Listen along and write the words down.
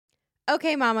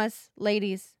Okay, mamas,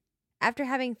 ladies. After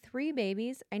having 3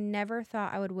 babies, I never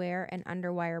thought I would wear an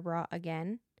underwire bra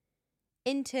again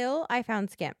until I found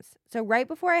Skims. So right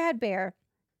before I had Bear,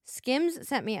 Skims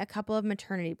sent me a couple of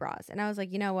maternity bras. And I was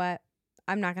like, you know what?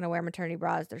 I'm not going to wear maternity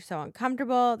bras. They're so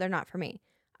uncomfortable. They're not for me.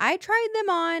 I tried them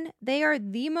on. They are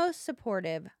the most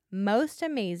supportive, most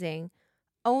amazing,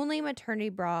 only maternity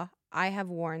bra I have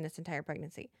worn this entire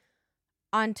pregnancy.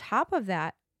 On top of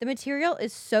that, the material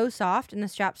is so soft and the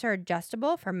straps are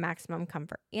adjustable for maximum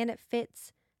comfort. And it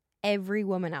fits every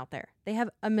woman out there. They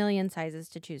have a million sizes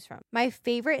to choose from. My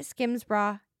favorite Skims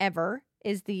bra ever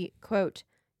is the, quote,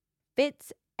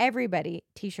 fits everybody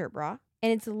t-shirt bra.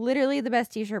 And it's literally the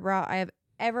best t-shirt bra I have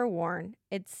ever worn.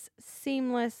 It's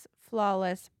seamless,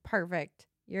 flawless, perfect.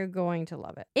 You're going to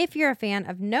love it. If you're a fan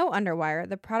of no underwire,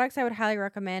 the products I would highly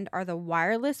recommend are the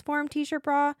wireless form t-shirt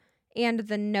bra and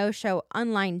the no-show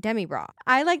unlined demi bra.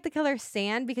 I like the color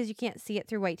sand because you can't see it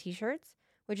through white t-shirts,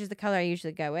 which is the color I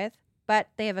usually go with, but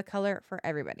they have a color for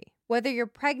everybody. Whether you're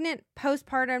pregnant,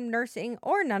 postpartum, nursing,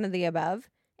 or none of the above,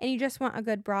 and you just want a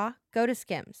good bra, go to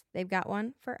Skims. They've got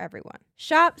one for everyone.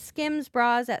 Shop Skims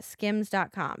bras at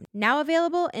skims.com. Now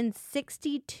available in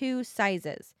 62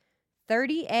 sizes,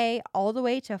 30A all the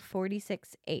way to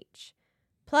 46H.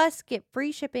 Plus, get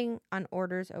free shipping on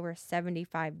orders over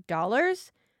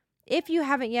 $75. If you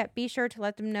haven't yet, be sure to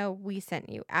let them know we sent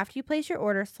you. After you place your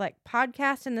order, select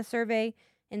podcast in the survey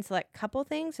and select couple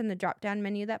things in the drop-down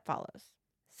menu that follows.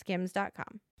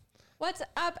 Skims.com. What's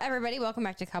up, everybody? Welcome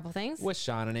back to Couple Things with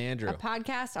Sean and Andrew, a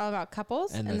podcast all about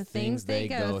couples and the things they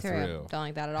go through. Don't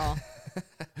like that at all.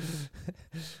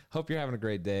 Hope you're having a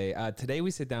great day. Today we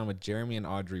sit down with Jeremy and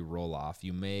Audrey Roloff.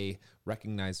 You may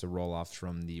recognize the Roloffs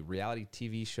from the reality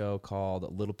TV show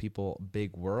called Little People,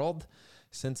 Big World.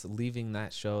 Since leaving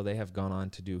that show, they have gone on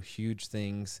to do huge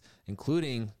things,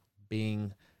 including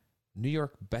being New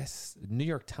York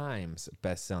Times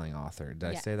best-selling author. Did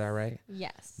I say that right?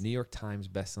 Yes. New York Times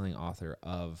best-selling author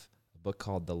of a book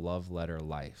called The Love Letter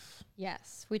Life.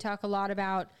 Yes. We talk a lot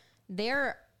about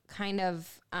their kind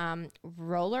of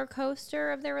roller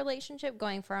coaster of their relationship,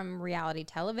 going from reality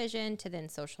television to then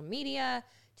social media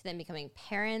to then becoming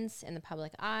parents in the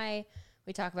public eye.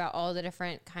 We talk about all the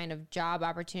different kind of job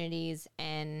opportunities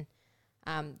and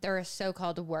their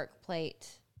so-called work plate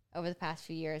over the past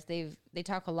few years. They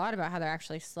talk a lot about how they're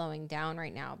actually slowing down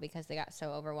right now because they got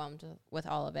so overwhelmed with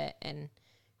all of it and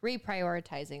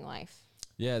reprioritizing life.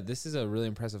 Yeah, this is a really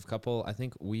impressive couple. I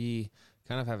think we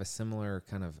kind of have a similar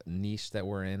kind of niche that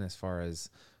we're in as far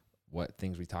as what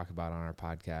things we talk about on our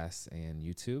podcast and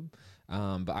YouTube.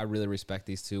 But I really respect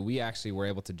these two. We actually were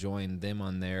able to join them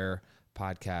on their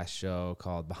podcast show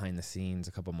called Behind the Scenes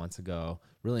a couple months ago.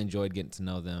 Really enjoyed getting to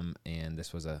know them, and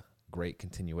this was a great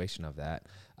continuation of that.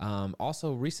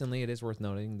 Also, recently, it is worth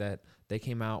noting that they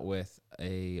came out with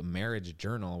a marriage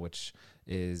journal, which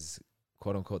is,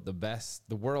 quote unquote,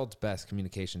 the world's best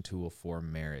communication tool for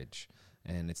marriage.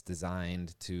 And it's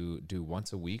designed to do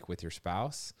once a week with your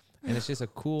spouse. And it's just a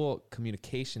cool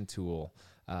communication tool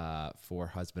for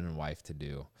husband and wife to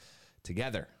do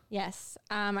together. Yes.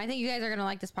 I think you guys are going to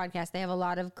like this podcast. They have a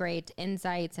lot of great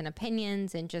insights and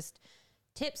opinions and just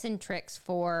tips and tricks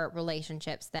for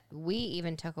relationships that we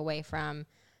even took away from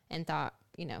and thought,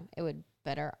 it would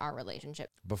better our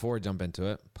relationship. Before we jump into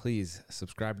it, please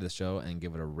subscribe to the show and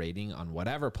give it a rating on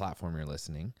whatever platform you're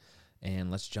listening. And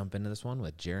let's jump into this one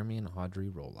with Jeremy and Audrey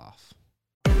Roloff.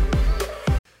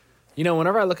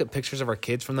 Whenever I look at pictures of our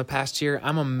kids from the past year,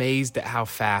 I'm amazed at how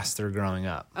fast they're growing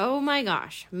up. Oh my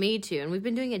gosh, me too. And we've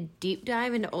been doing a deep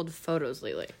dive into old photos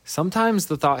lately. Sometimes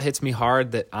the thought hits me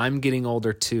hard that I'm getting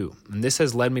older too. And this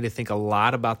has led me to think a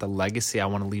lot about the legacy I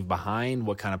want to leave behind,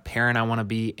 what kind of parent I want to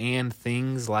be, and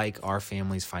things like our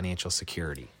family's financial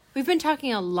security. We've been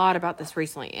talking a lot about this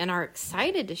recently and are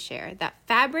excited to share that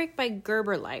Fabric by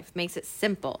Gerber Life makes it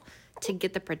simple to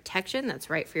get the protection that's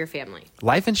right for your family.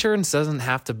 Life insurance doesn't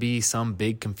have to be some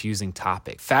big confusing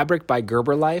topic. Fabric by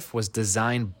Gerber Life was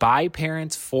designed by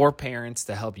parents for parents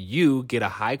to help you get a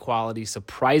high quality,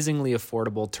 surprisingly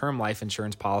affordable term life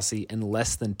insurance policy in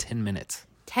less than 10 minutes.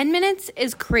 10 minutes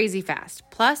is crazy fast.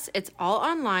 Plus, it's all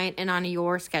online and on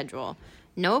your schedule.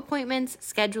 No appointments,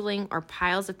 scheduling, or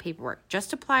piles of paperwork.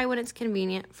 Just apply when it's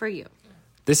convenient for you.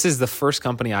 This is the first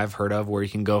company I've heard of where you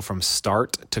can go from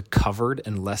start to covered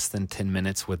in less than 10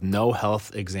 minutes with no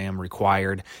health exam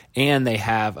required, and they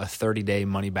have a 30-day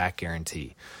money-back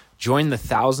guarantee. Join the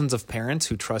thousands of parents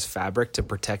who trust Fabric to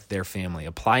protect their family.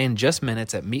 Apply in just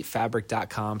minutes at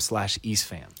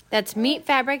meetfabric.com/EastFam. That's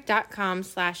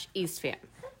meetfabric.com/EastFam.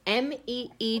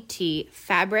 MEET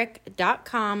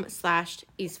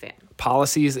fabric.com/EastFan.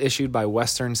 Policies issued by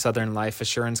Western Southern Life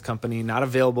Assurance Company, not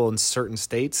available in certain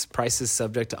states. Prices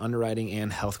subject to underwriting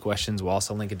and health questions. We'll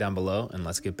also link it down below, and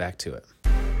let's get back to it.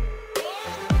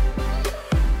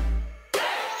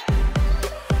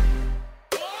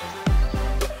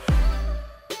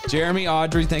 Jeremy,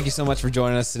 Audrey, thank you so much for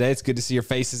joining us today. It's good to see your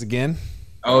faces again.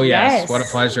 Oh, yes. What a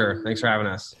pleasure. Thanks for having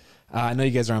us. I know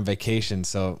you guys are on vacation,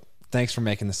 so thanks for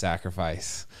making the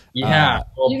sacrifice. Yeah.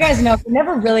 You guys know we're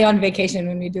never really on vacation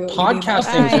when we do it.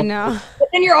 Podcasting. I know. But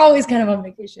then you're always kind of on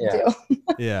vacation Yeah. too.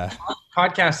 Yeah.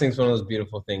 Podcasting is one of those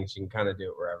beautiful things. You can kind of do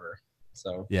it wherever.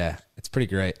 So Yeah, it's pretty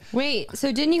great. Wait,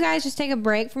 so didn't you guys just take a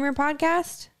break from your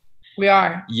podcast? We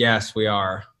are. yes, we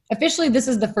are. Officially, this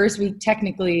is the first week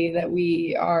technically that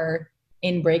we are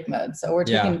in break mode. So we're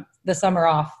taking the summer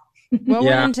off. What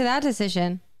Yeah. went into that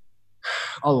decision?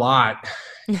 A lot.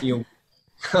 A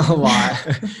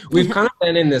lot. We've kind of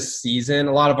been in this season.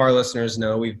 A lot of our listeners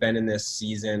know we've been in this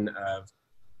season of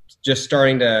just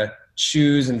starting to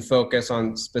choose and focus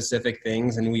on specific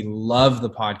things. And we love the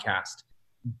podcast.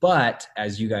 But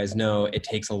as you guys know, it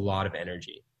takes a lot of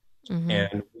energy.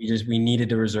 And we needed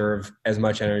to reserve as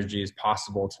much energy as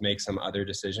possible to make some other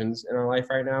decisions in our life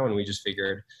right now. And we just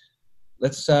figured,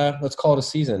 let's call it a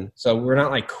season. So we're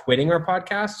not like quitting our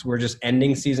podcast. We're just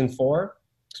ending season 4.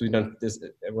 So we've done this.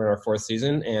 We're in our 4th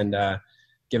season and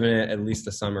giving it at least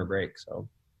a summer break. So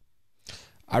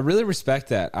I really respect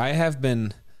that. I have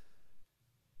been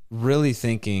really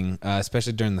thinking,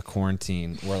 especially during the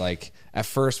quarantine, where like at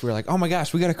first we were like, oh my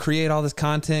gosh, we got to create all this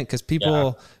content because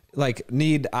people like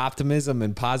need optimism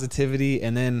and positivity.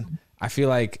 And then I feel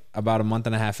like about a month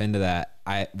and a half into that,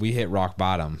 we hit rock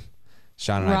bottom.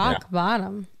 Sean and Rock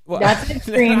bottom. Well, That's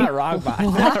extreme. not rock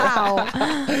bottom. Wow.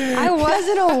 I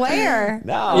wasn't aware.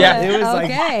 No, Yeah. it was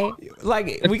Okay.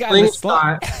 like we got Thing this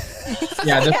slot.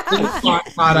 yeah, the thing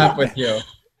caught up with you.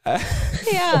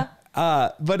 Yeah.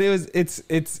 But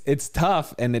it's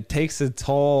tough and it takes a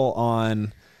toll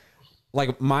on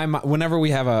like my whenever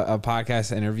we have a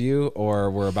podcast interview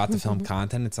or we're about to film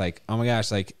content, it's like, oh my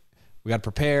gosh, like we got to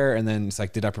prepare. And then it's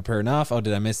like, did I prepare enough? Oh,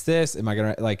 did I miss this? Am I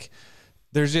going to like,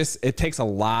 there's just, it takes a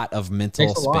lot of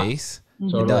mental space.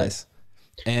 Totally. It does.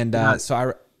 And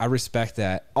so I respect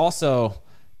that. Also,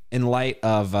 in light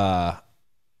of, I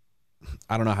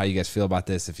don't know how you guys feel about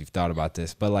this, if you've thought about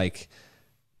this, but like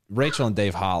Rachel and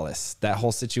Dave Hollis, that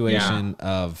whole situation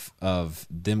of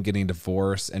them getting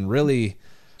divorced and really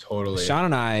Totally. Sean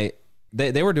and I,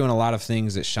 they were doing a lot of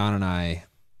things that Sean and I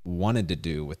wanted to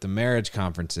do with the marriage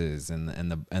conferences and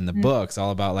the books,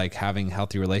 all about like having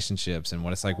healthy relationships and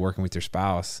what it's like working with your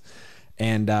spouse.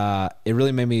 And it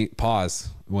really made me pause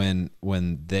when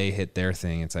they hit their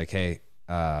thing. It's like, hey,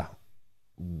 I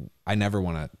never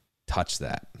want to touch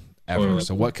that ever.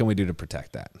 So what can we do to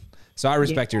protect that? So I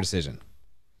respect your decision.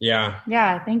 Yeah.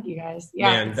 Yeah. Thank you guys.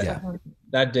 Yeah. Man,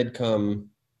 that did come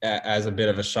as a bit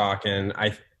of a shock. And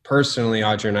I personally,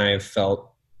 Audrey and I have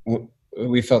felt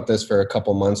this for a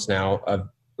couple months now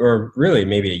or really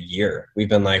maybe a year. We've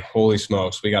been like, holy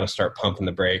smokes, we got to start pumping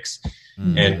the brakes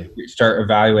and start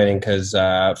evaluating. Cause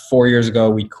 4 years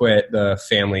ago we quit the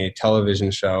family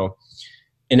television show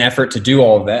in effort to do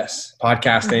all of this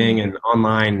podcasting and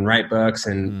online and write books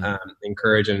and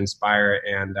encourage and inspire.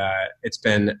 And it's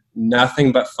been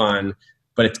nothing but fun,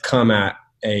 but it's come at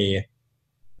a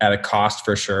cost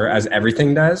for sure, as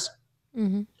everything does.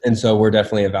 And so we're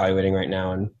definitely evaluating right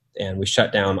now. And we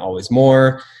shut down Always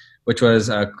More, which was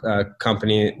a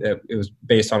company that it was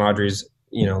based on Audrey's,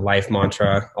 life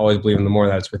mantra, always believe in the more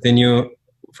that's within you,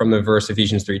 from the verse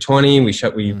Ephesians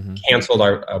 3:20. We canceled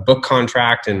our book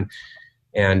contract and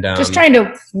just trying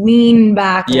to lean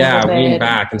back. Lean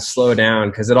back and slow down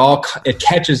because it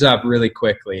catches up really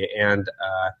quickly. And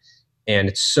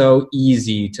it's so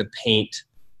easy to paint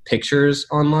pictures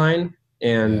online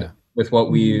and with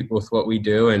what we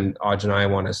do. And Audrey and I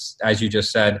want to, as you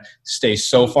just said, stay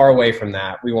so far away from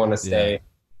that. We want to stay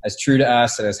as true to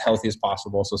us and as healthy as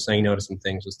possible. So saying no to some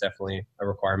things was definitely a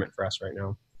requirement for us right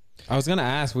now. I was going to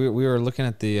ask, we were looking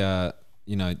at the,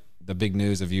 the big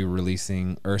news of you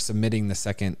releasing or submitting the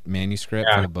second manuscript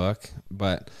for the book.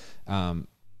 But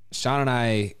Sean and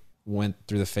I went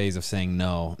through the phase of saying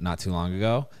no not too long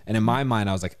ago. And in my mind,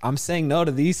 I was like, I'm saying no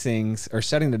to these things or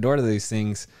shutting the door to these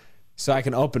things so I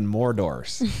can open more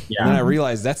doors. And then I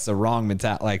realized that's the wrong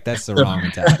mentality. Like, that's the wrong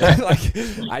mentality. Like,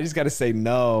 I just got to say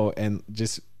no. And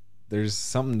just, there's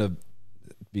something to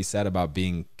be said about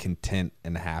being content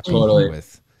and happy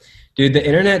with. Dude, the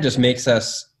internet just makes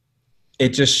us, it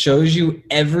just shows you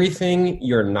everything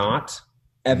you're not,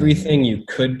 everything you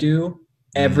could do,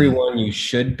 everyone you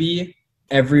should be,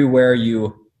 everywhere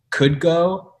you could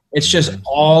go. It's just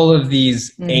all of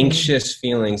these anxious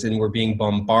feelings, and we're being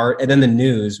bombarded. And then the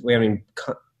news,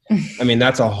 I mean,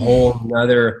 that's a whole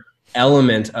nother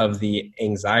element of the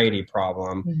anxiety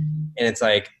problem. And it's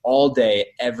like all day,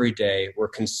 every day, we're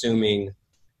consuming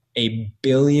a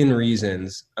billion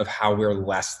reasons of how we're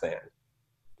less than.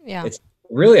 Yeah. It's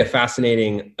really a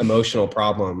fascinating emotional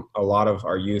problem a lot of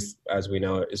our youth, as we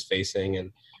know, is facing,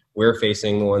 and we're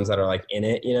facing, the ones that are like in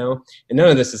it, and none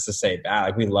of this is to say bad.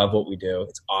 Like, we love what we do.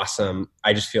 It's awesome.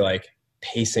 I just feel like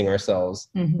pacing ourselves.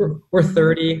 We're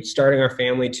 30, starting our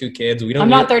family, 2 kids. I'm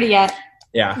not 30 yet.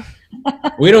 Yeah.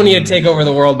 We don't need to take over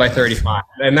the world by 35.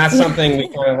 And that's something we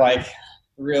kind of like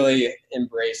really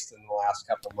embraced in the last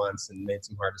couple of months and made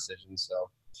some hard decisions. So,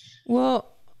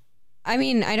 well, I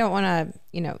mean, I don't want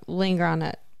to, linger on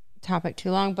a topic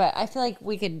too long, but I feel like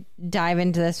we could dive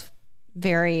into this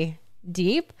very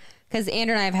deep, because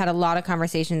Andrew and I have had a lot of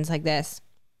conversations like this.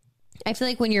 I feel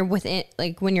like when you're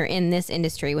when you're in this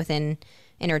industry, within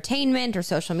entertainment or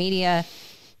social media,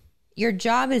 your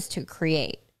job is to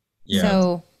create. Yeah.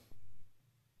 So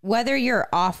whether you're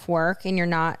off work and you're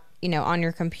not, on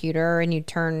your computer and you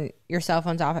turn your cell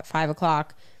phones off at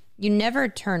 5:00, you never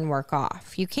turn work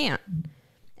off. You can't.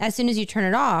 As soon as you turn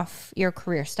it off, your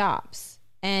career stops.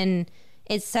 And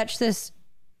it's such this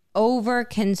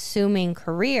over-consuming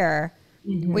career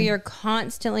where you're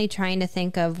constantly trying to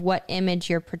think of what image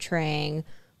you're portraying,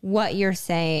 what you're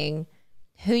saying,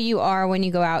 who you are when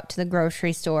you go out to the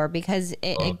grocery store, because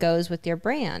it goes with your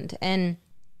brand. And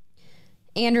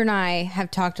Andrew and I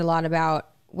have talked a lot about,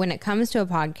 when it comes to a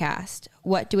podcast,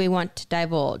 what do we want to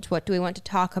divulge? What do we want to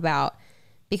talk about?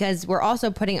 Because we're also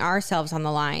putting ourselves on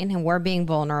the line and we're being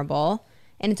vulnerable.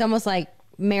 And it's almost like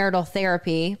marital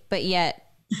therapy, but yet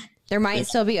there might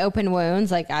still be open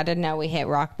wounds. Like, I didn't know we hit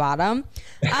rock bottom.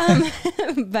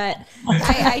 But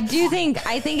I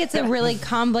think it's a really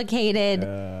complicated,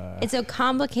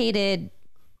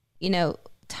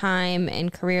 time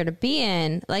and career to be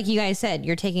in. Like you guys said,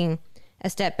 you're taking a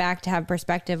step back to have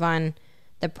perspective on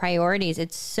the priorities.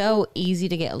 It's so easy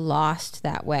to get lost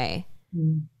that way.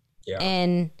 Yeah.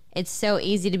 And it's so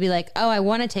easy to be like, oh, I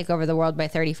want to take over the world by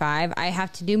 35. I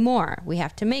have to do more. We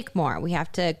have to make more. We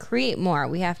have to create more.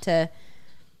 We have to...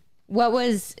 What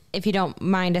was, if you don't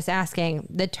mind us asking,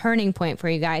 the turning point for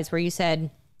you guys where you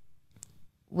said,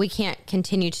 we can't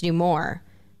continue to do more.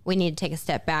 We need to take a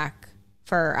step back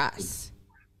for us?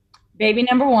 Baby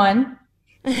number 1.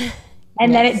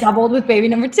 And then it doubled with baby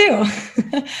number 2.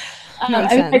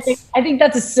 I think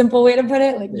that's a simple way to put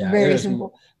it. Very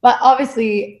simple. But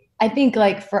obviously, I think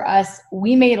for us,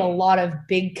 we made a lot of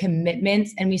big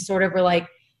commitments, and we sort of were like,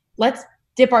 let's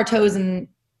dip our toes in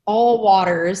all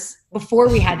waters before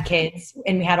we had kids,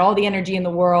 and we had all the energy in the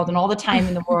world and all the time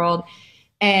in the world.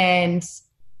 And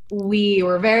we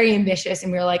were very ambitious,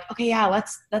 and we were like, okay, yeah,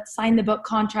 let's sign the book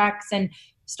contracts and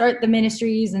start the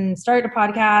ministries and start a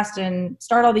podcast and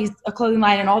start a clothing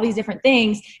line and all these different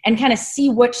things, and kind of see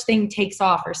which thing takes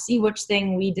off, or see which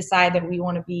thing we decide that we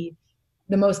want to be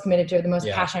the most committed to, or the most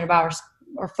passionate about,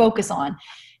 or focus on.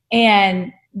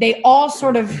 And they all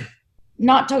sort of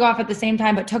not took off at the same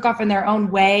time, but took off in their own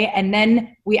way. And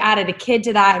then we added a kid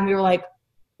to that, and we were like,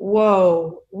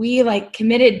 whoa, we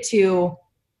committed to,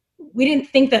 we didn't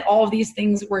think that all of these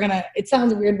things were gonna, it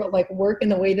sounds weird, but work in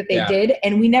the way that they did.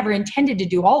 And we never intended to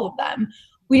do all of them.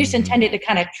 We just intended to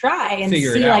kind of try and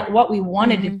see what we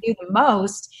wanted to do the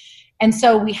most. And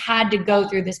so we had to go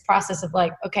through this process of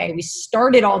okay, we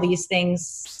started all these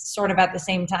things sort of at the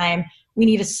same time. We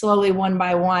need to slowly, one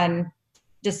by one,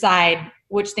 decide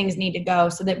which things need to go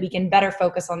so that we can better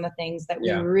focus on the things that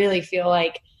we really feel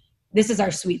like this is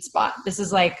our sweet spot. This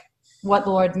is what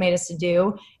the Lord's made us to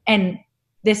do. And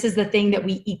this is the thing that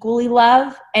we equally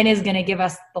love and is going to give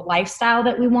us the lifestyle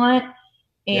that we want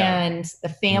and the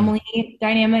family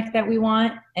dynamic that we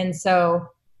want. And so,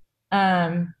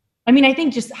 I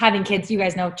think just having kids, you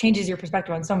guys know, changes your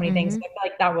perspective on so many things. I feel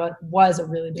like that was a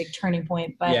really big turning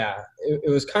point. But it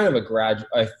was kind of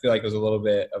I feel like it was a little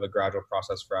bit of a gradual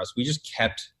process for us. We just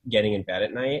kept getting in bed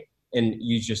at night, and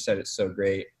you just said it so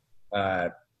great.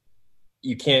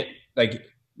 You can't,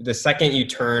 the second you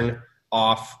turn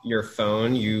off your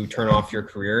phone, you turn off your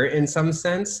career in some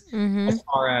sense, as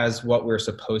far as what we're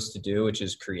supposed to do, which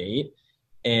is create.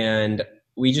 And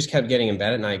we just kept getting in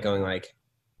bed at night going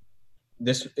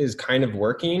this is kind of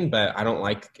working, but I don't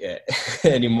like it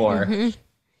anymore.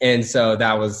 And so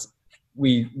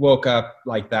we woke up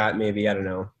like that, maybe, I don't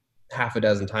know, half a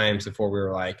dozen times before we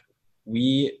were like,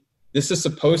 this is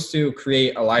supposed to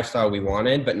create a lifestyle we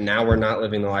wanted, but now we're not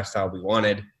living the lifestyle we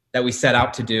wanted that we set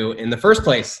out to do in the first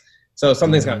place. So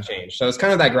something's got to change. So it's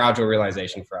kind of that gradual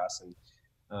realization for us.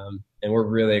 And we're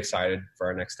really excited for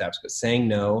our next steps. But saying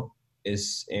no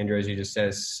is, Andrew, as you just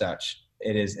said,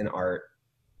 it is an art.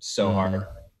 So hard.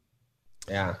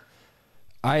 Yeah.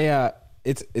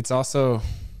 It's also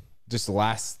just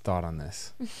last thought on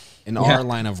this. In our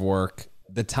line of work,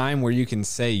 the time where you can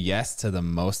say yes to the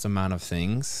most amount of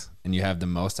things and you have the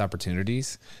most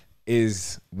opportunities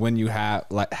is when you have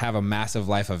a massive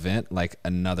life event, like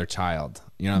another child.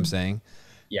 You know what I'm saying?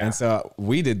 Yeah. And so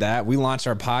we did that. We launched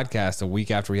our podcast a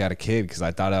week after we had a kid because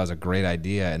I thought that was a great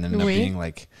idea, and ended up being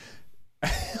like,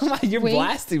 you're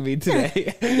blasting me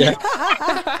today.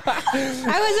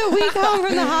 I was a week home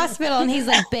from the hospital, and he's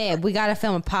like, babe, we got to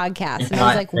film a podcast. And I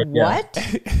was like, what?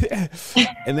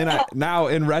 And then now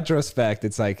in retrospect,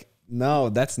 it's like, no,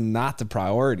 that's not the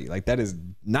priority. Like, that is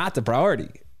not the priority.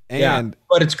 And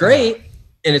but it's great,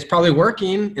 and it's probably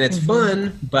working, and it's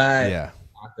fun, but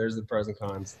there's the pros and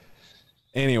cons.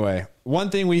 Anyway, one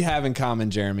thing we have in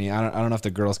common, Jeremy, I don't know if the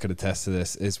girls could attest to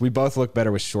this, is we both look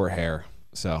better with short hair.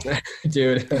 So,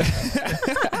 dude,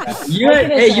 you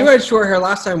had short hair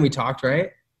last time we talked,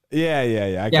 right? Yeah.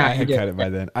 I had cut it by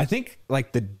then. I think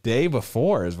like the day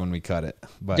before is when we cut it.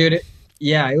 But dude,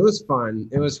 it was fun.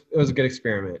 It was a good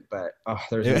experiment. But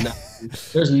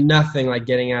there's nothing like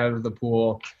getting out of the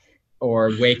pool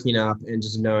or waking up and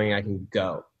just knowing I can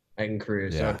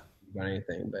cruise. So I don't think about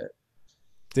anything. But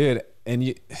dude, and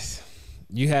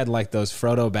you had like those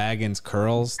Frodo Baggins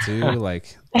curls too,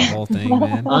 like the whole thing,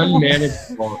 man.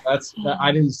 Unmanageable.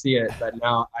 I didn't see it, but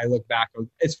now I look back.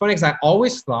 It's funny because I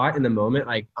always thought in the moment,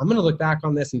 like, I'm going to look back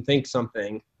on this and think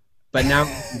something. But now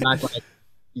I'm back like,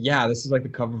 yeah, this is like the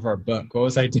cover of our book. What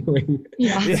was I doing?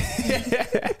 Yeah.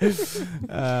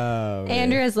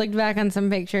 Andrew has looked back on some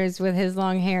pictures with his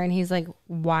long hair, and he's like,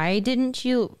 why didn't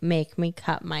you make me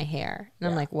cut my hair? And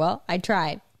I'm like, well, I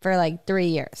tried for like 3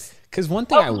 years. Because one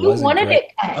thing you wanted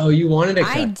it cut. Oh, you wanted it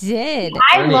cut. I did.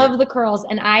 I love the curls,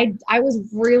 and I was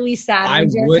really sad. I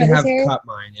would have cut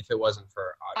mine if it wasn't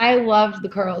for Audrey. I loved the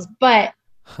curls, but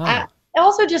I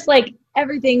also just like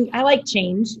everything. I like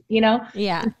change, you know?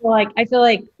 Yeah. I feel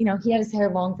like, you know, he had his hair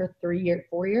long for 4 years,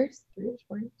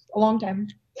 a long time.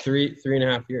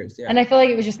 3.5 years. Yeah. And I feel like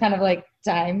it was just kind of like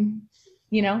time,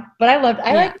 you know, but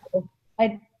I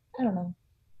don't know.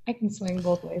 I can swing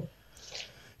both ways.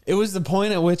 It was the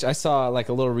point at which I saw like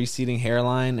a little receding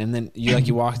hairline, and then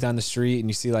you walk down the street and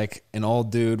you see like an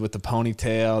old dude with a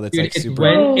ponytail that's like super.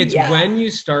 When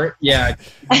you start,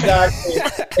 exactly.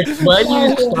 It's when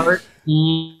you start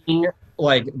seeing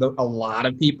like a lot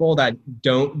of people that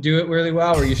don't do it really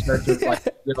well, where you start to like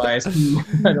realize,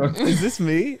 is this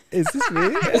me?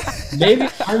 Maybe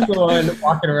I'm the one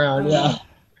walking around. Yeah.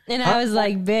 And I was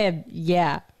like, babe,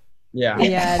 yeah. Yeah.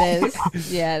 Yeah, it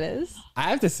is. Yeah, it is. I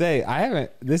have to say,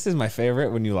 this is my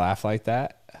favorite when you laugh like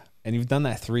that. And you've done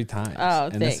that 3 times. Oh,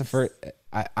 and thanks. That's the first,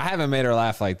 I haven't made her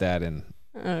laugh like that in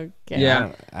I don't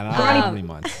know how many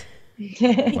months.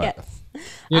 Yes.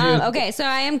 Okay, so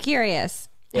I am curious.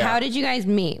 Yeah. How did you guys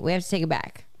meet? We have to take it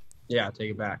back. Yeah,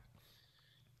 take it back.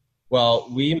 Well,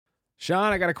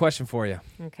 Sean, I got a question for you.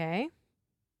 Okay.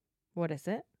 What is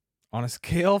it? On a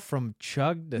scale from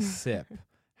chug to sip,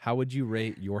 how would you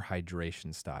rate your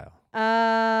hydration style?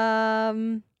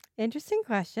 Interesting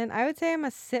question. I would say I'm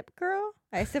a sip girl.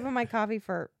 I sip on my coffee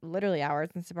for literally hours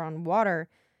and sip on water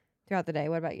throughout the day.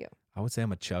 What about you? I would say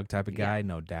I'm a chug type of guy,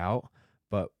 no doubt.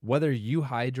 But whether you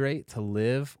hydrate to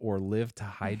live or live to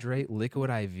hydrate, Liquid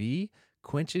IV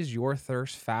quenches your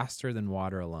thirst faster than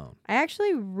water alone. I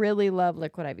actually really love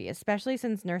Liquid IV, especially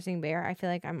since nursing Bear. I feel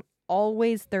like I'm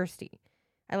always thirsty.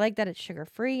 I like that it's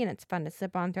sugar-free and it's fun to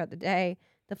sip on throughout the day.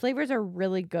 The flavors are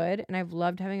really good, and I've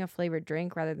loved having a flavored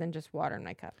drink rather than just water in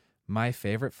my cup. My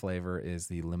favorite flavor is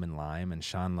the lemon lime, and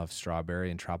Sean loves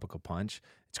strawberry and tropical punch.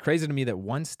 It's crazy to me that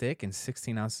one stick and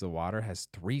 16 ounces of water has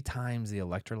 3 times the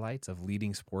electrolytes of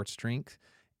leading sports drinks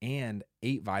and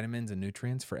 8 vitamins and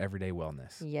nutrients for everyday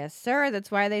wellness. Yes, sir.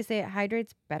 That's why they say it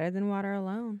hydrates better than water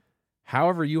alone.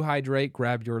 However you hydrate,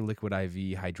 grab your Liquid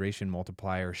IV Hydration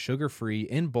Multiplier, sugar-free,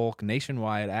 in bulk,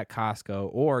 nationwide at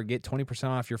Costco, or get 20%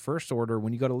 off your first order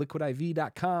when you go to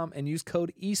liquidiv.com and use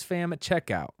code EASTFAM at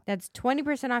checkout. That's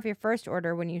 20% off your first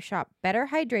order when you shop Better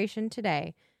Hydration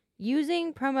today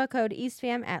using promo code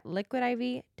EASTFAM at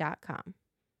liquidiv.com.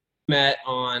 Met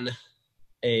on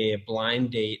a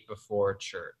blind date before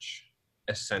church,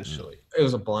 essentially. It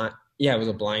was a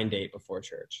blind date before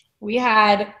church. We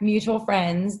had mutual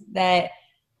friends that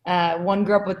one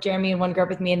grew up with Jeremy and one grew up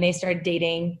with me, and they started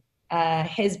dating.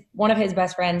 One of his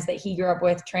best friends that he grew up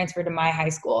with transferred to my high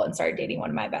school and started dating one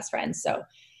of my best friends. So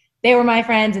they were my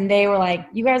friends, and they were like,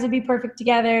 you guys would be perfect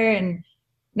together. And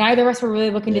Neither of us were really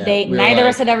looking to date. Neither of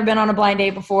us had ever been on a blind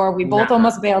date before. We both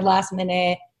almost bailed last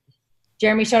minute.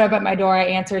 Jeremy showed up at my door. I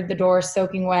answered the door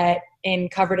soaking wet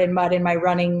and covered in mud in my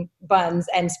running buns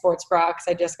and sports bra because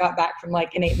I just got back from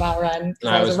like an 8-mile run.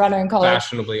 I was a runner in college.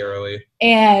 Fashionably early.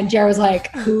 And Jared was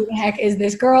like, who the heck is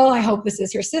this girl? I hope this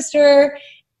is her sister.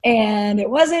 And it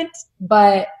wasn't,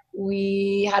 but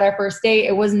we had our first date.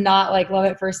 It was not like love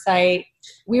at first sight.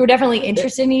 We were definitely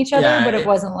interested in each other, but it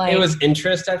wasn't like. It was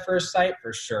interest at first sight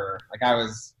for sure. Like I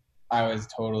was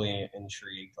totally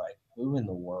intrigued. Like, who in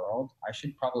the world? I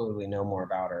should probably know more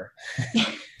about her.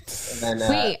 And then,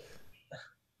 wait,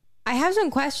 I have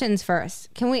some questions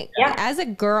first. Can we, as a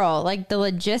girl, like the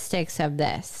logistics of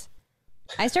this?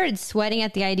 I started sweating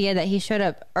at the idea that he showed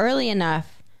up early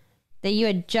enough that you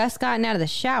had just gotten out of the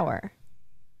shower.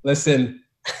 Listen.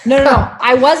 No.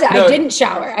 I wasn't. No. I didn't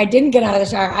shower. I didn't get out of the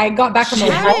shower. I got back from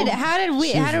the How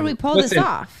did we pull this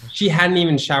off? She hadn't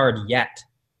even showered yet.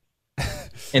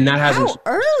 And that hasn't. How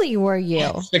early were you?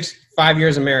 5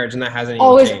 years of marriage, and that hasn't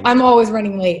even changed. I'm always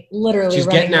running late. Literally, she's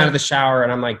getting out of the shower,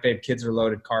 and I'm like, "Babe, kids are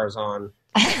loaded, cars on."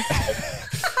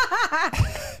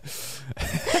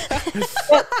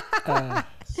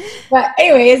 But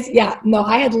anyways,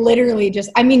 I had literally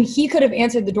he could have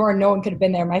answered the door and no one could have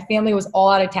been there. My family was all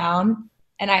out of town,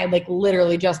 and I had like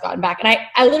literally just gotten back, and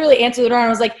I literally answered the door and I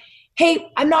was like,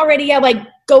 "Hey, I'm not ready yet. Like,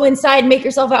 go inside, make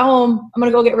yourself at home. I'm going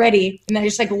to go get ready." And then I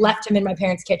just like left him in my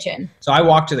parents' kitchen. So I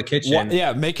walked to the kitchen.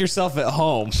 Make yourself at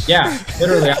home. Yeah,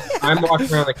 literally. I'm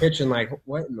walking around the kitchen like,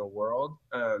 what in the world?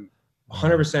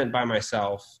 100% by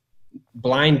myself.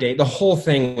 Blind date. The whole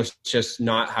thing was just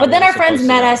not how. But then our friends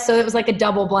met us, so it was like a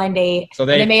double blind date. So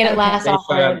they made it last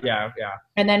awkward. Yeah.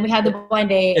 And then we had the blind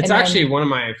date. It's actually one of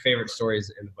my favorite stories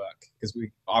in the book because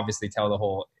we obviously tell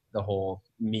the whole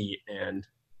meet, and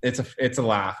it's a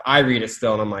laugh. I read it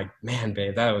still, and I'm like, man,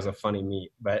 babe, that was a funny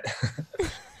meet. But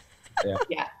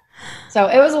yeah. So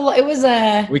it was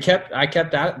a. I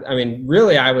kept that. I mean,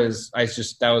 really, I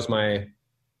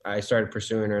started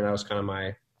pursuing her, and that was kind of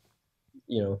my,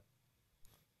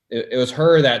 it was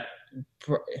her that.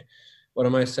 What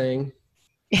am I saying?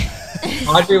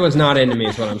 Audrey was not into me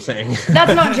is what I'm saying.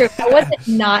 That's not true. I wasn't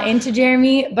not into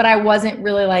Jeremy, but I wasn't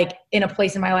really like in a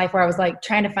place in my life where I was like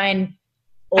trying to find.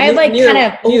 I had like kind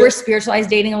of over spiritualized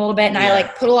dating a little bit, and I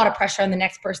like put a lot of pressure on the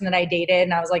next person that I dated,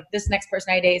 and I was like, this next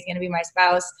person I date is going to be my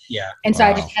spouse. Yeah. And so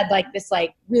I just had like this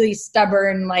like really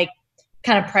stubborn, like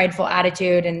kind of prideful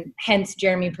attitude, and hence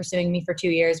Jeremy pursuing me for 2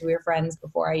 years. We were friends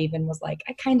before I even was like,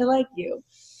 I kind of like you.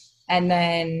 And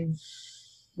then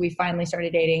we finally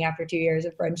started dating after 2 years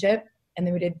of friendship, and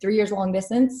then we did 3 years long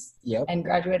distance. Yep. And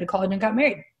graduated college and got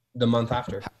married the month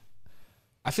after.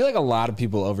 I feel like a lot of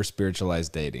people over spiritualize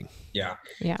dating. Yeah.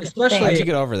 Especially, how'd you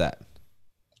get over that?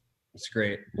 It's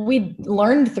great. We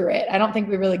learned through it. I don't think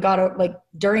we really got it like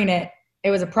during it.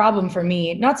 It was a problem for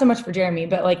me, not so much for Jeremy,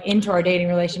 but like into our dating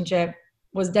relationship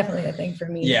was definitely a thing for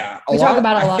me. Yeah. We talk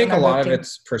about it a lot. I think a lot of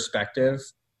it's perspective.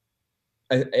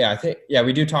 I think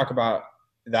we do talk about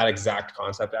that exact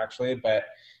concept actually, but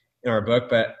in our book,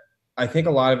 but I think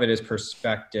a lot of it is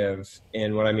perspective.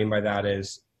 And what I mean by that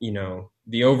is,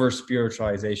 the over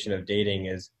spiritualization of dating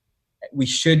is we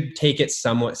should take it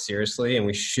somewhat seriously, and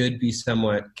we should be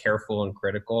somewhat careful and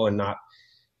critical and not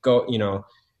go,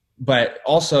 but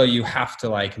also you have to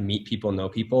like meet people, know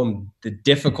people, and the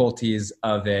difficulties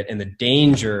of it and the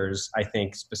dangers, I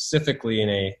think specifically in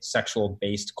a sexual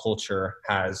based culture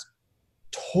has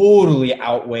totally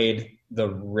outweighed the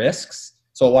risks.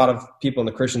 So a lot of people in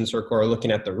the Christian circle are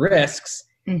looking at the risks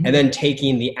and then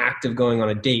taking the act of going on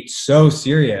a date so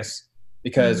serious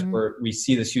because we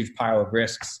see this huge pile of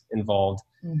risks involved.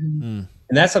 And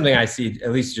that's something I see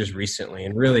at least just recently,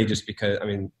 and really just because, I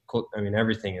mean,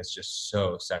 everything is just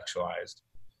so sexualized.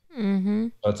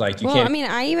 So it's like, you can't. I mean,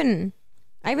 I even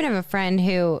have a friend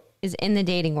who is in the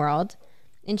dating world,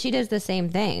 and she does the same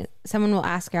thing. Someone will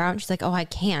ask her out, and she's like, oh, I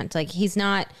can't. Like,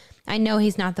 I know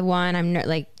he's not the one. I'm not,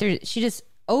 like, she just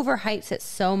overhypes it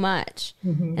so much.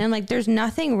 And I'm like, there's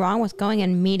nothing wrong with going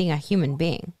and meeting a human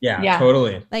being. Yeah.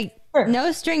 Totally. Like,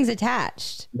 no strings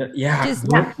attached. Yeah.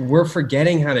 We're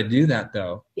forgetting how to do that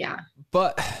though. Yeah.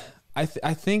 But I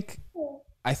think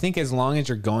as long as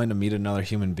you're going to meet another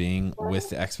human being with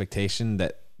the expectation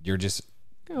that you're just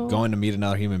going to meet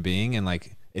another human being, and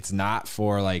like, it's not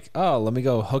for like, oh, let me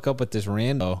go hook up with this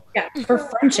rando. Yeah. For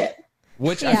friendship.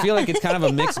 Which I feel like it's kind of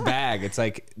a mixed bag. It's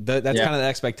like that's kind of the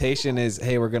expectation is,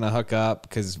 hey, we're going to hook up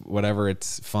because whatever,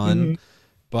 it's fun.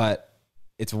 But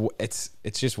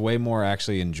it's just way more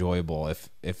actually enjoyable if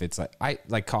it's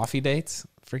like coffee dates.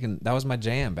 Freaking, that was my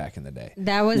jam back in the day.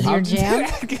 That was your jam?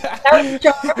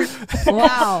 That was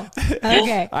Wow.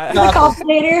 Okay. the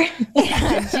calculator.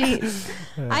 Yeah, geez.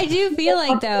 I do feel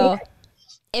like, though,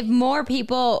 if more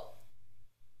people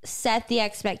set the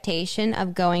expectation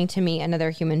of going to meet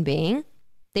another human being,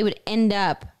 they would end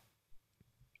up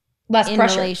Less in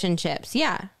pressure. relationships.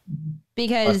 Yeah.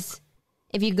 Because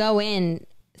if you go in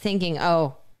thinking,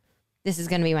 oh, this is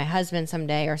going to be my husband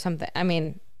someday or something, I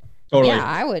mean, Totally.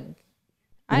 yeah,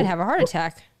 I'd have a heart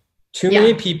attack. Too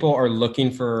many people are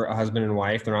looking for a husband and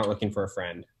wife. They're not looking for a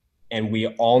friend. And we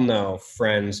all know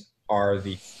friends are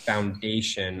the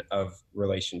foundation of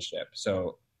relationship.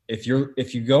 So if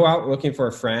you go out looking for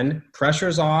a friend,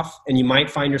 pressure's off, and you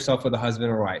might find yourself with a husband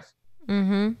or wife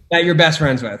that you're best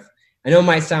friends with. I know it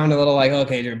might sound a little like,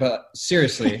 okay, but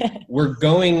seriously,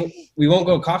 we won't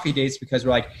go coffee dates because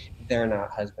we're like, they're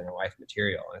not husband and wife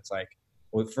material. And it's like,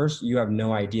 well, first, you have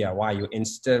no idea why you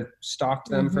Insta-stalked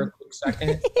them for a quick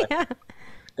second. Yeah.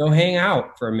 Go hang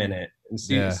out for a minute and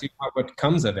see what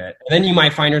comes of it. And then you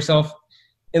might find yourself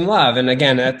in love. And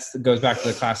again, that goes back to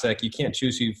the classic, you can't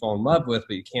choose who you fall in love with,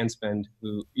 but you can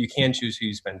choose who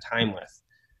you spend time with.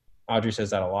 Audrey says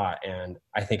that a lot, and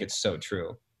I think it's so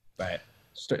true. But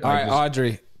all right,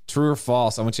 Audrey, true or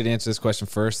false? I want you to answer this question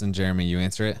first, and Jeremy, you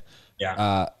answer it.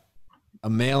 Yeah. A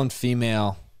male and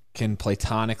female can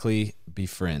platonically be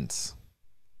friends.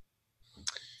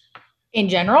 In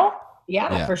general?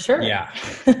 Yeah, for sure. Yeah.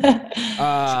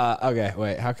 Okay,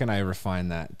 wait. How can I refine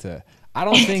that to? I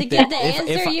don't think to that get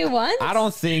the answer you want. I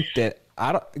don't think that.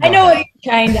 I know what you're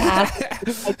trying to ask.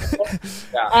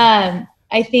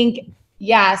 I think,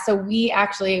 yeah. So we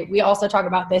also talk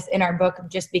about this in our book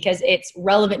just because it's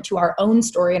relevant to our own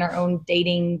story and our own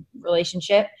dating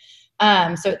relationship.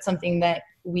 So it's something that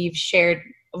we've shared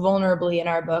vulnerably in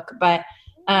our book, but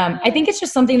I think it's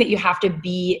just something that you have to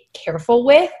be careful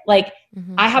with. Like,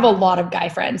 I have a lot of guy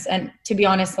friends, and to be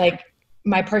honest, like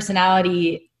my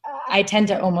personality, I tend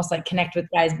to almost like connect with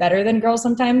guys better than girls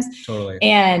sometimes. Totally.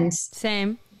 And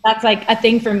Same. that's like a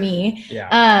thing for me.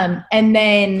 Yeah. And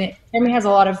then Jeremy has a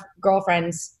lot of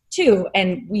girlfriends too,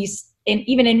 and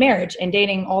even in marriage and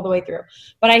dating all the way through.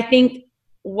 But I think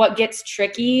what gets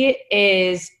tricky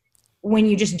is when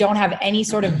you just don't have any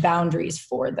sort of boundaries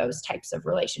for those types of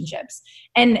relationships.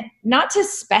 And not to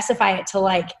specify it to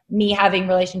like me having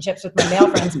relationships with my male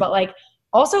friends, but like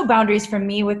also boundaries for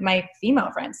me with my female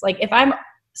friends. Like if I'm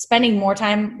spending more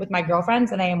time with my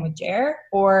girlfriends than I am with Jer,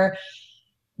 or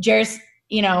Jer's,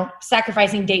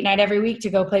 sacrificing date night every week to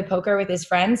go play poker with his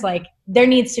friends, like there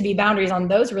needs to be boundaries on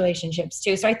those relationships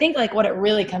too. So I think like what it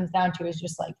really comes down to is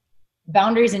just like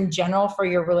boundaries in general for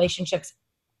your relationships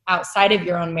outside of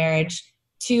your own marriage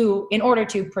in order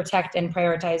to protect and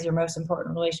prioritize your most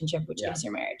important relationship, which is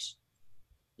your marriage.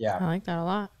 Yeah. I like that a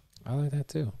lot. I like that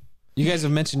too. You guys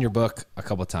have mentioned your book a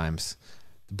couple times.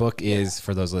 The book is,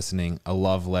 for those listening, A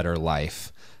Love Letter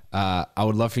Life. I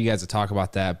would love for you guys to talk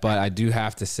about that, but I do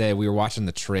have to say we were watching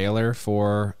the trailer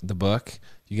for the book.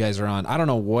 You guys are on, I don't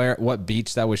know what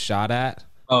beach that was shot at.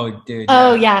 Oh, dude.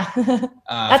 Oh, yeah.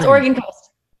 That's Oregon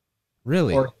Coast.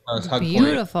 Really? Oregon Coast, Hug Point.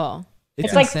 Beautiful.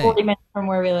 It's like 40 minutes from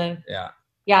where we live. Yeah.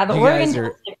 Yeah, the You Oregon guys are-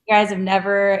 Coast, if you guys have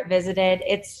never visited,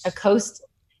 it's a coast.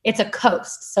 It's a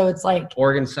coast. So it's like,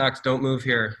 Oregon sucks. Don't move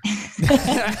here.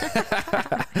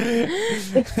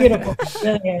 it's beautiful. It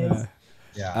really is.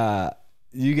 Yeah.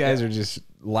 You guys are just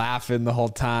laughing the whole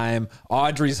time.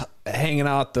 Audrey's hanging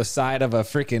out the side of a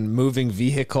freaking moving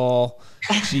vehicle,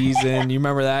 cheesing. You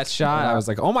remember that shot? I was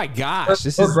like, oh my gosh,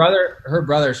 her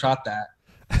brother shot that.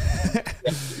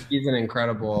 He's an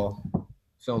incredible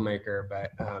filmmaker,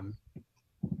 but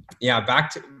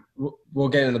we'll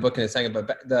get into the book in a second,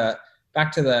 but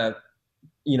back to the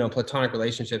platonic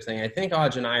relationship thing. I think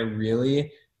Audrey and I really,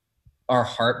 our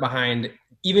heart behind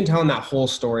even telling that whole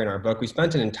story in our book, we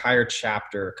spent an entire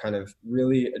chapter kind of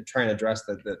really trying to address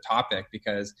the topic,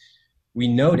 because we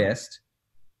noticed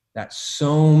that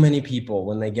so many people,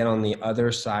 when they get on the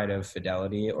other side of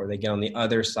fidelity, or they get on the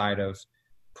other side of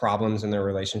problems in their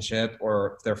relationship,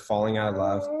 or if they're falling out of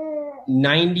love,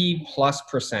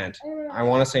 90+%, I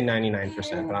want to say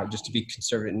 99%, but just to be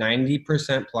conservative,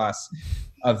 90% plus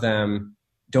of them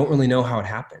don't really know how it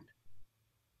happened.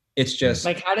 It's just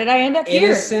like, how did I end up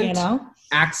innocent, here?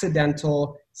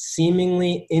 Accidental,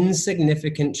 seemingly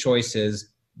insignificant choices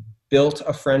built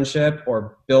a friendship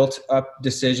or built up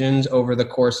decisions over the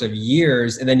course of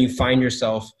years, and then you find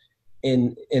yourself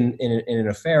in an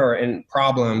affair or in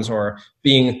problems, or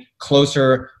being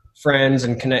closer friends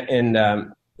and connect, and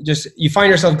just you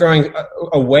find yourself growing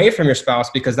away from your spouse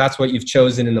because that's what you've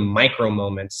chosen in the micro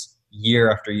moments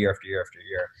year after year after year after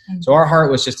year. Mm-hmm. So our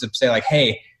heart was just to say like,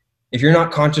 hey, if you're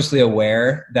not consciously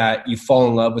aware that you fall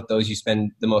in love with those you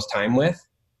spend the most time with,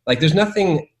 like there's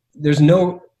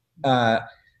no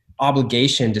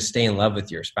obligation to stay in love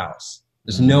with your spouse.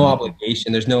 There's no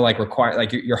obligation. There's no like require,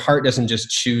 like your heart doesn't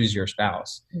just choose your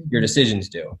spouse. Your decisions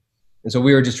do. And so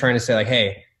we were just trying to say like,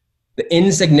 hey, the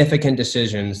insignificant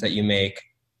decisions that you make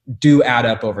do add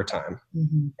up over time.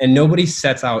 Mm-hmm. And nobody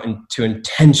sets out to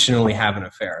intentionally have an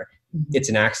affair. Mm-hmm. It's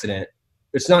an accident.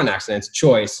 It's not an accident, it's a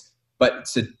choice, but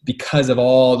it's because of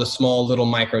all the small little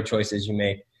micro choices you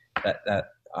make that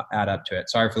add up to it.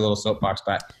 Sorry for the little soapbox,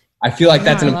 but I feel like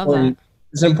that's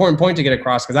it's an important point to get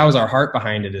across, because that was our heart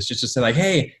behind it, is just to say like,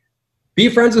 hey, be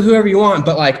friends with whoever you want,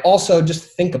 but like also just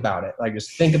think about it. Like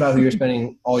just think about who you're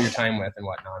spending all your time with and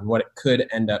whatnot, and what it could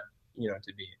end up,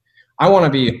 to be. I want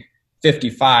to be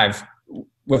 55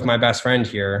 with my best friend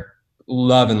here,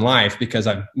 love and life, because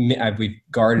we've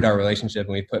guarded our relationship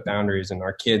and we put boundaries, and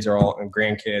our kids are all, and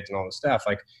grandkids and all this stuff.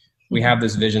 Like we have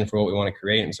this vision for what we want to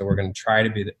create. And so we're going to try to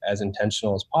be as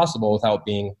intentional as possible without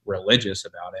being religious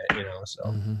about it,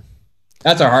 so.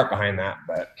 That's our heart behind that.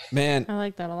 But man, I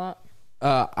like that a lot.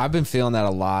 I've been feeling that a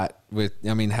lot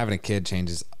having a kid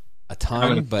changes a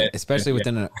ton, but especially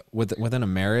within a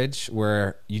marriage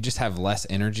where you just have less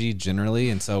energy generally.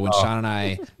 And so when Sean and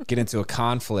I get into a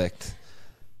conflict,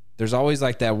 there's always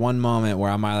like that one moment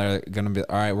where I'm either going to be,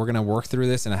 all right, we're going to work through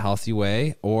this in a healthy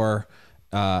way. Or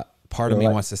part of me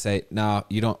wants to say, no,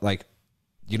 you don't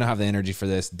have the energy for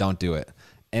this. Don't do it.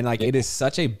 And like, it is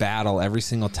such a battle every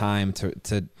single time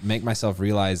to make myself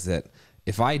realize that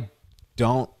if I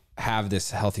don't have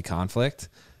this healthy conflict,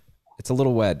 it's a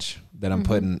little wedge that I'm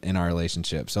putting in our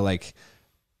relationship. So like,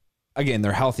 again,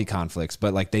 they're healthy conflicts,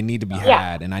 but like they need to be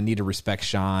had, and I need to respect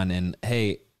Sean and,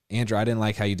 hey, Andrew, I didn't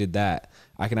like how you did that.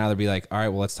 I can either be like, all right,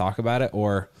 well, let's talk about it,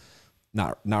 or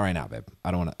not right now, babe.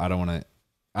 I don't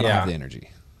have the energy.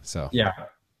 So yeah.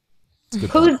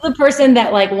 Who's the person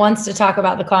that like wants to talk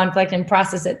about the conflict and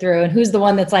process it through, and who's the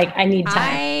one that's like, I need time?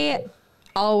 I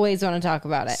always want to talk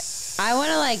about it. I want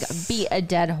to like beat a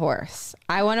dead horse.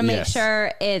 I want to make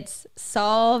sure it's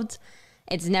solved.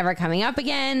 It's never coming up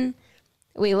again.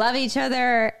 We love each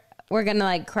other. We're going to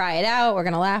like cry it out. We're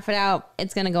going to laugh it out.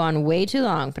 It's going to go on way too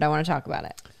long, but I want to talk about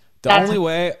it. Only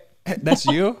way that's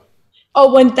you. Oh,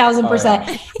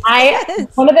 1,000%.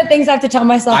 One of the things I have to tell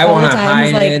myself all the time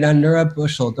is like, it under a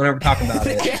bushel. Don't ever talk about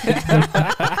it.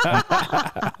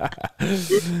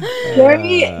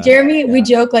 Jeremy, we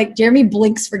joke like Jeremy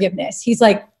blinks forgiveness. He's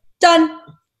like, done,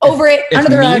 over it, under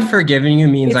the rug. If me forgiving you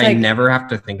means I never have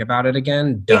to think about it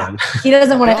again, done. Yeah, he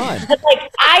doesn't want to. Like,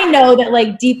 I know that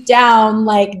like deep down,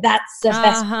 like that's the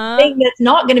best thing that's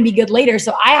not going to be good later.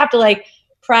 So I have to like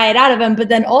pry it out of him. But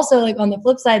then also like on the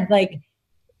flip side, like,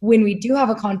 when we do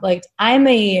have a conflict, I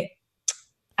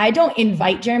don't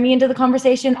invite Jeremy into the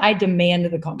conversation. I demand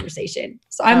the conversation.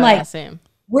 So I'm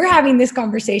we're having this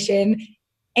conversation.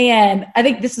 And I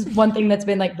think this is one thing that's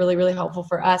been like really, really helpful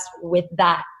for us with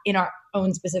that in our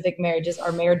own specific marriages,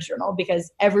 our marriage journal,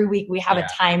 because every week we have a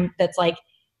time that's like,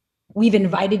 we've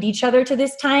invited each other to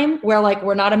this time where like,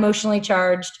 we're not emotionally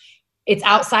charged. It's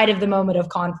outside of the moment of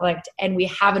conflict. And we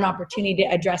have an opportunity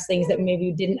to address things that maybe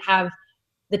we didn't have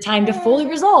the time to fully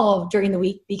resolve during the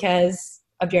week because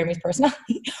of Jeremy's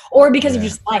personality or because of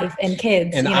just life and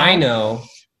kids. And I know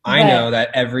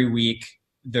that every week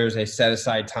there's a set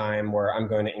aside time where I'm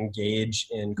going to engage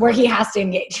in where he has to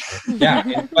engage.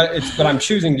 but I'm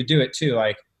choosing to do it too.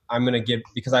 Like I'm going to give,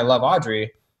 because I love Audrey.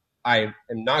 I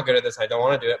am not good at this. I don't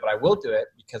want to do it, but I will do it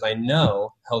because I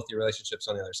know healthy relationships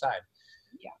on the other side.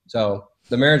 Yeah. So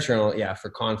the marriage journal, for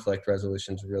conflict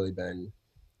resolution has really been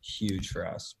huge for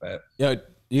us. But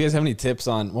you guys have any tips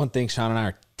on one thing Sean and I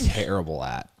are terrible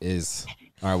at is,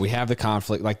 all right, we have the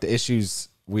conflict, like the issues,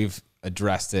 we've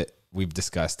addressed it, we've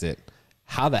discussed it.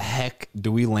 How the heck do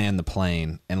we land the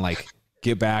plane and like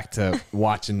get back to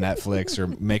watching Netflix or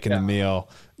making a meal?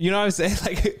 You know what I'm saying?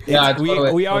 Like,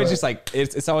 we always just like,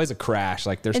 it's always a crash.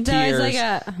 Like there's tears like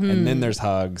and then there's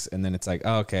hugs. And then it's like,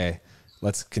 oh, okay,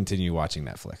 let's continue watching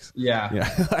Netflix. Yeah.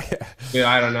 Dude,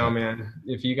 I don't know, man.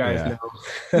 If you guys know.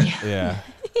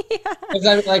 Because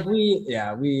I'm like,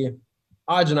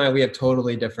 Aj and I, we have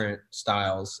totally different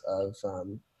styles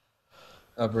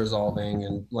of resolving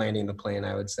and landing the plane,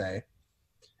 I would say.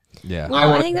 Yeah.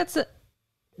 Well, I think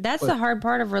that's the hard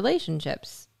part of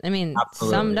relationships. I mean,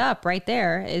 summed up right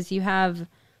there is you have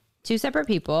two separate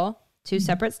people, two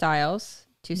separate styles,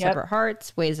 two separate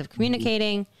hearts, ways of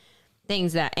communicating,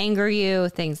 things that anger you,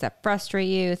 things that frustrate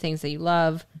you, things that you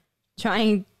love,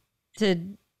 trying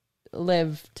to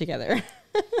live together.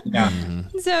 Yeah.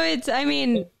 So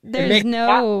there's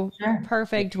no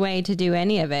perfect way to do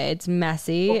any of it. It's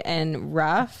messy and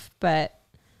rough, but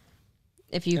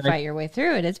if you fight your way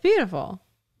through it, it's beautiful.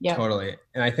 Yeah, totally.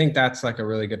 And I think that's like a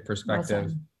really good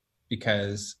perspective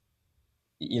because,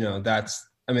 that's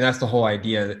the whole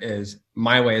idea is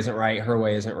my way isn't right. Her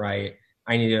way isn't right.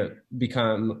 I need to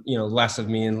become, less of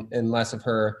me and less of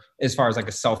her as far as like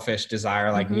a selfish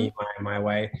desire, like me, my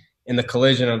way. And the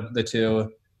collision of the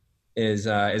two is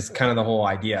kind of the whole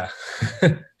idea.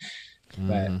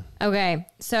 But okay.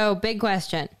 So big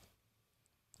question.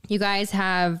 You guys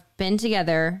have been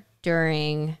together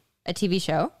during a TV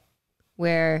show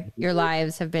where your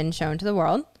lives have been shown to the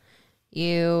world.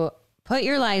 You put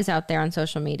your lives out there on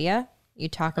social media. You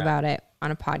talk about it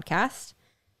on a podcast.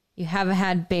 You have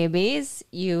had babies.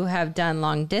 You have done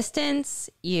long distance.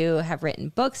 You have written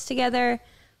books together.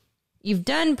 You've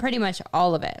done pretty much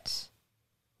all of it.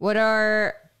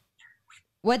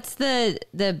 What's the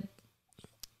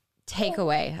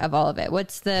takeaway of all of it?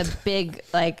 What's the big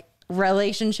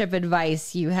relationship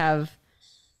advice you have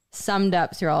summed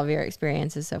up through all of your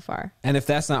experiences so far? And if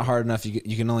that's not hard enough,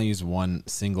 you can only use one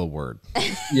single word.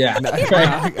 Yeah. I'm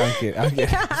kidding.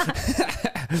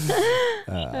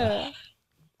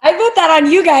 I put that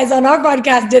on you guys on our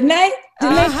podcast, didn't I?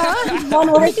 I?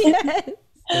 One word.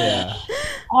 Yeah.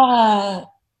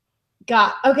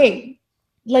 God. Okay.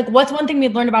 Like, what's one thing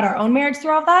we've learned about our own marriage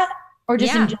through all that, or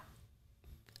just in general?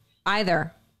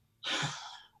 Either.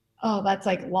 Oh, that's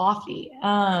like lofty.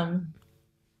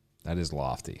 That is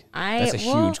lofty. That's a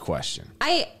huge question.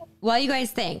 Well, you guys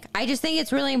think. I just think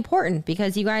it's really important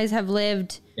because you guys have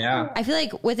lived. Yeah. I feel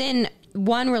like within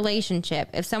one relationship,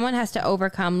 if someone has to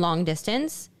overcome long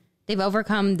distance, they've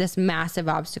overcome this massive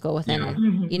obstacle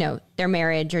within, their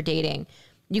marriage or dating.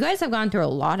 You guys have gone through a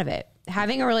lot of it.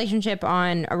 Having a relationship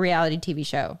on a reality TV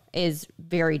show is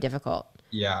very difficult.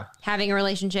 Yeah. Having a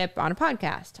relationship on a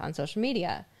podcast, on social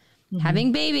media,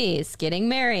 having babies, getting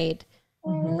married,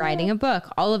 writing a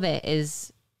book, all of it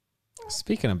is.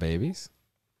 Speaking of babies,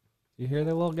 you hear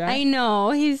that little guy? I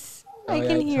know. I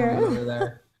can hear him. Over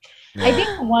there. Yeah. I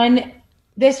think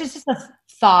this is just a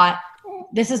thought.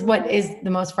 This is what is the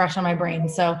most fresh on my brain.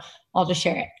 So I'll just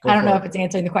share it. I don't know if it's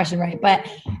answering the question right, but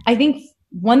I think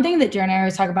one thing that Jared and I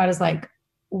always talk about is like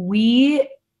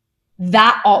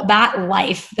that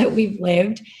life that we've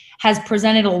lived has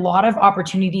presented a lot of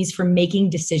opportunities for making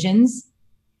decisions.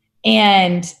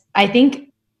 And I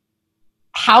think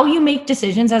how you make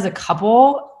decisions as a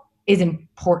couple is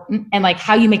important, and like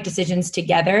how you make decisions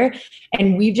together.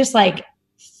 And we've just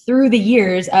through the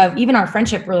years of even our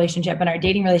friendship relationship and our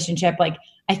dating relationship,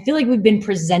 I feel like we've been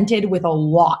presented with a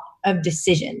lot of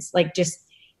decisions.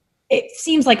 It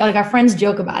seems like our friends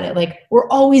joke about it. We're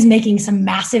always making some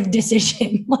massive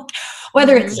decision,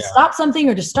 whether it's to stop something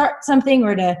or to start something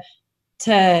or to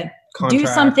do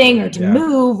something or to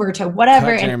move or to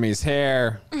whatever. Cut Jeremy's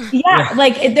hair. Yeah.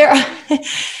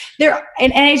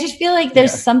 And I just feel like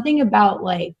there's something about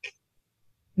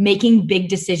making big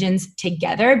decisions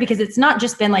together, because it's not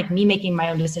just been me making my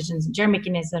own decisions and Jared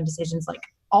making his own decisions.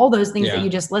 All those things that you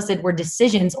just listed were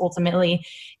decisions ultimately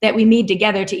that we made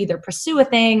together to either pursue a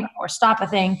thing or stop a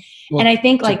thing. Well, and I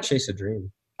think chase a dream.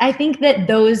 I think that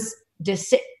those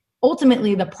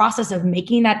ultimately the process of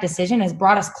making that decision has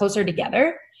brought us closer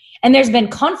together. And there's been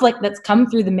conflict that's come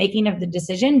through the making of the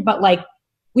decision, but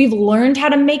we've learned how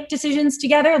to make decisions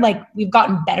together. We've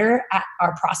gotten better at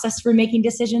our process for making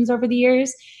decisions over the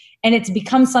years. And it's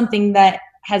become something that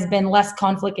has been less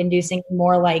conflict inducing,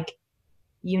 more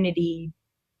unity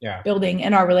building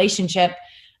in our relationship.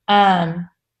 And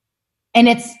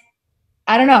it's,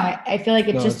 I don't know. I feel like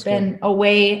it's just been a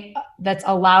way that's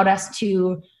allowed us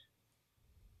to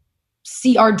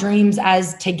see our dreams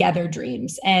as together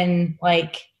dreams, and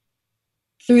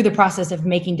through the process of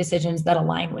making decisions that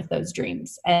align with those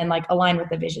dreams and align with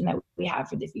the vision that we have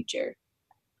for the future.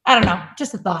 I don't know.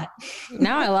 Just a thought.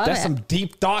 No, I love That's it. some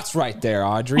deep thoughts right there,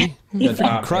 Audrey. You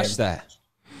crushed that.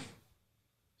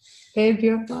 Babe,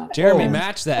 your thought. Jeremy,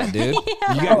 match that, dude.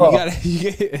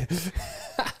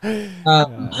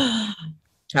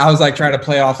 I was trying to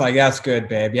play off that's good,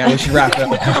 babe. Yeah, we should wrap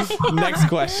it up. Next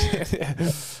question.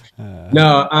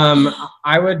 No,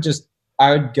 I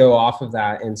would go off of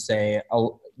that and say,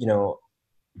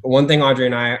 one thing Audrey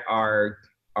and I are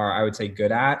I would say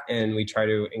good at, and we try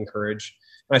to encourage,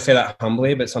 and I say that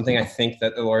humbly, but something I think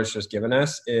that the Lord's just given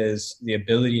us is the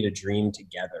ability to dream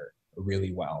together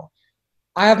really well.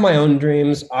 I have my own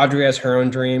dreams. Audrey has her own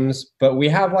dreams, but we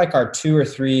have our two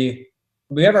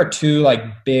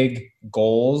big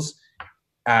goals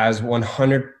as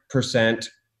 100%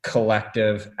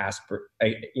 collective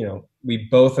we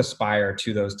both aspire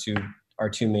to those two, our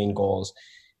two main goals.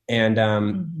 And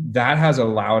that has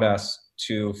allowed us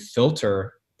to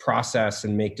filter, process,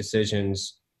 and make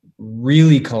decisions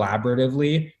really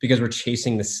collaboratively because we're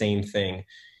chasing the same thing.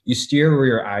 You steer where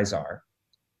your eyes are.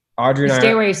 Audrey and I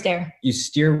steer where you stare. You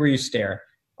steer where you stare.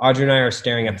 Audrey and I are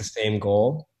staring at the same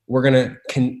goal. We're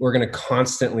gonna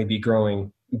constantly be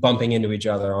growing, bumping into each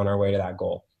other on our way to that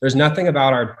goal. There's nothing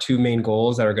about our two main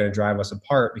goals that are going to drive us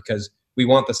apart because we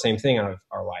want the same thing out of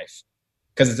our life.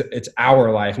 Because it's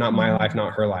our life, not my life,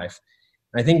 not her life.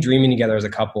 And I think dreaming together as a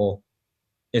couple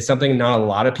is something not a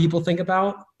lot of people think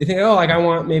about. They think, oh, like I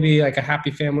want maybe like a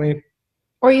happy family.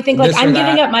 Or you think like I'm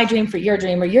giving up my dream for your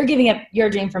dream, or you're giving up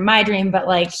your dream for my dream, but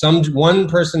like one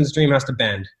person's dream has to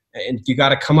bend, and you got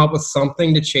to come up with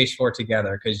something to chase for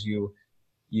together because you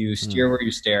steer where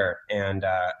you stare. And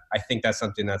I think that's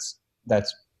something that's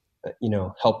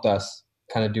helped us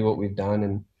kind of do what we've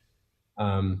done.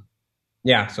 And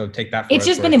so take that. It's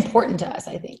just been important to us,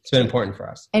 I think. It's been important for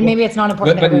us. And maybe it's not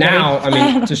important. But now, I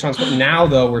mean, to Sean's point, now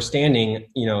though we're standing,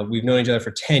 we've known each other for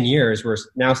 10 years. We're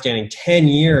now standing 10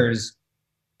 years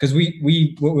because when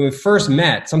we first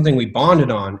met, something we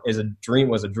bonded on was a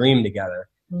dream together.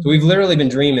 Mm-hmm. So we've literally been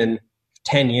dreaming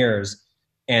 10 years.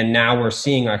 And now we're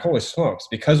seeing like, holy smokes,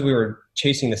 because we were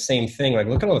chasing the same thing. Like,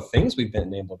 look at all the things we've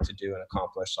been able to do and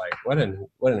accomplish. Like, what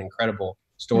an incredible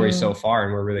story so far.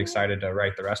 And we're really excited to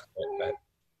write the rest of it.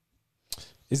 But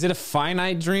is it a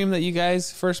finite dream that you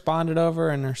guys first bonded over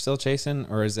and are still chasing?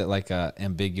 Or is it like a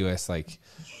ambiguous, like...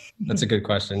 That's a good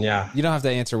question. Yeah. You don't have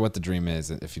to answer what the dream is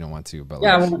if you don't want to, but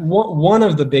one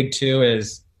of the big two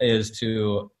is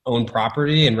to own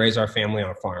property and raise our family on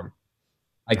a farm.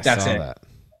 Like that's it. That.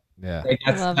 Yeah.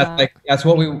 Like, that's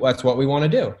what we want to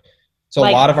do. So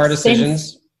like, a lot of our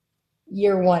decisions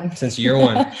since year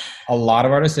one, a lot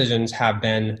of our decisions have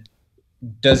been,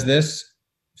 does this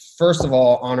first of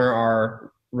all honor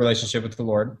our relationship with the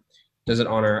Lord? Does it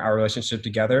honor our relationship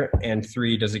together? And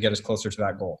 3, does it get us closer to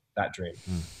that goal, that dream?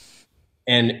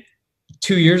 And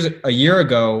a year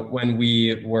ago, when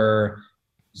we were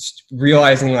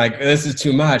realizing like, this is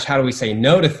too much, how do we say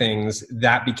no to things?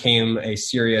 That became a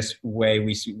serious way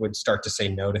we would start to say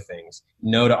no to things,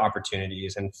 no to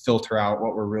opportunities, and filter out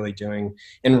what we're really doing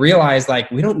and realize like,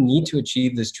 we don't need to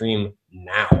achieve this dream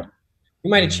now. We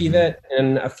might achieve it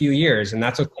in a few years, and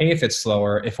that's okay if it's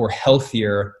slower, if we're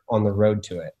healthier on the road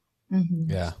to it.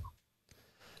 Mm-hmm. Yeah.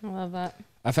 I love that.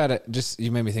 I've had it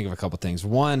you made me think of a couple things.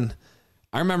 One,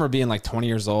 I remember being like 20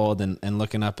 years old and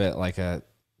looking up at like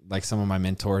some of my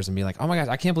mentors and being like, oh my gosh,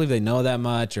 I can't believe they know that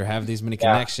much or have these many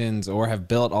connections or have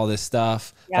built all this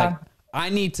stuff. Yeah. Like I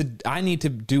need to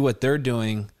do what they're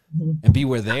doing and be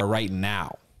where they are right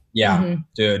now. Yeah,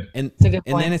 dude. And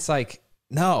then it's like,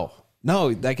 no,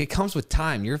 like it comes with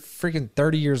time. You're freaking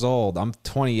 30 years old. I'm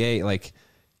 28. Like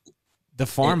the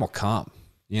farm will come,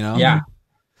 Yeah,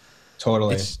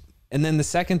 totally. And then the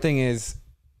second thing is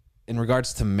in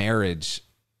regards to marriage,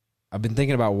 I've been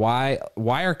thinking about why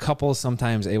are couples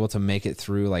sometimes able to make it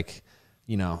through like,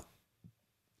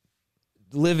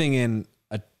 living in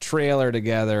a trailer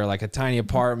together, like a tiny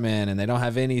apartment, and they don't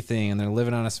have anything and they're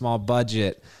living on a small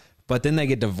budget, but then they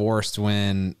get divorced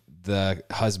when the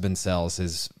husband sells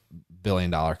his $1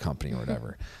 billion company or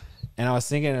whatever. And I was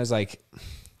thinking, it was like,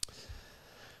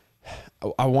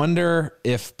 I wonder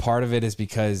if part of it is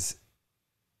because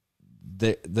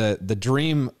the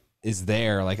dream is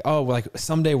there, like, oh, like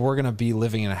someday we're gonna be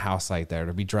living in a house like that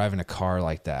or be driving a car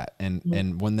like that,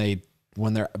 and when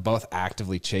they're both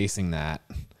actively chasing that,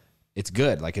 it's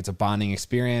good, like it's a bonding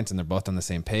experience and they're both on the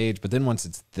same page. But then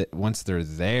once they're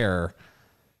there,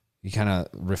 you kind of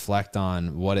reflect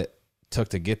on what it took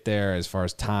to get there as far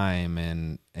as time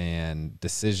and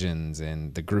decisions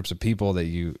and the groups of people that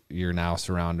you're now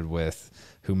surrounded with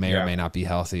who may or may not be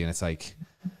healthy, and it's like.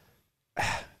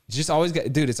 Just always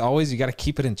you got to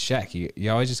keep it in check. You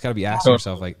always just got to be asking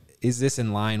yourself, like, is this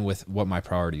in line with what my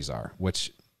priorities are?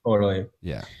 Which totally,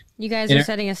 yeah. You guys are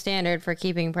setting a standard for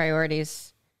keeping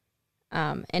priorities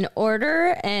in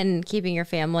order and keeping your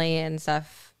family and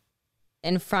stuff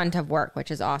in front of work,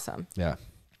 which is awesome. Yeah,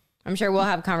 I'm sure we'll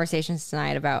have conversations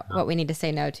tonight about what we need to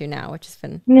say no to now, which has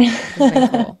been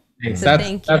cool. So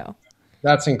thank you.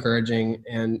 That's encouraging,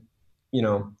 and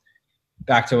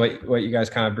back to what you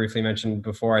guys kind of briefly mentioned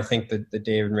before, I think that the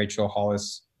David and Rachel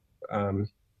Hollis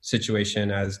situation,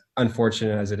 as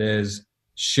unfortunate as it is,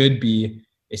 should be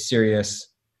a serious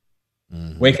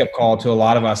wake-up call to a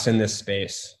lot of us in this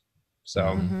space.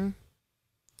 So,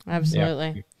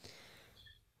 absolutely. Yeah.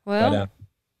 Well,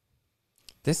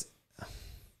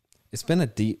 This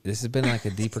has been like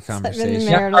a deeper conversation.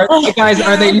 Yeah, guys,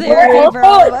 are they? This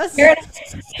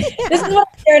is what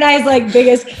Sarah and I's like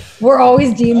biggest. We're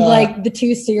always deemed like the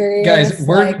too serious. Guys,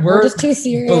 we're just too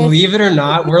serious. Believe it or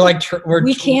not, we're like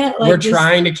we can't. Like, we're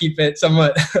trying to keep it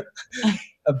somewhat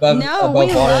above. No, above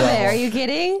we love it. Are you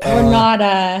kidding? We're not.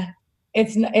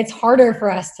 It's harder for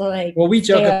us to like. Well, we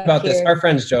joke about this. Our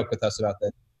friends joke with us about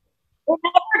this. We're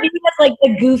never viewed as like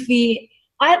the goofy.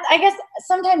 I guess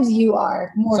sometimes you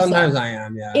are more. Sometimes so, I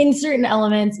am, yeah. In certain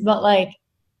elements, but like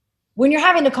when you're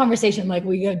having the conversation, like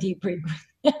we go deep pretty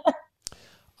quick.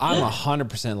 I'm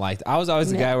 100% liked. I was always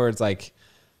the guy where it's like,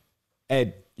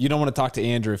 Ed, you don't want to talk to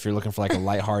Andrew if you're looking for like a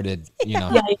lighthearted, you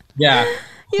know. Yeah.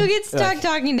 You get stuck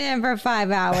talking to him for 5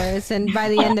 hours, and by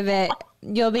the end of it,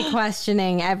 you'll be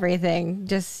questioning everything.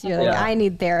 You're like, I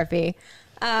need therapy.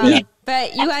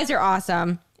 But you guys are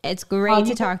awesome. It's great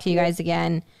to talk to you guys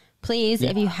again. Please,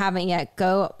 if you haven't yet,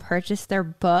 go purchase their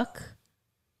book.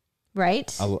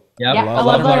 Right? I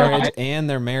love marriage and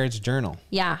their marriage journal.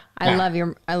 Yeah, I love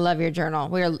your journal.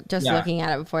 We were just looking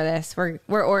at it before this. We're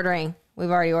ordering. We've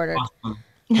already ordered. Awesome.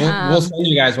 We'll send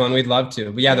you guys one. We'd love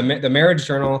to. But yeah, the marriage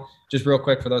journal, just real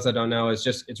quick for those that don't know,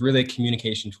 it's really a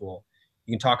communication tool.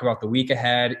 You can talk about the week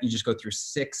ahead. You just go through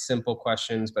 6 simple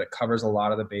questions, but it covers a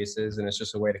lot of the bases, and it's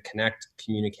just a way to connect,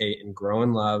 communicate, and grow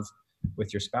in love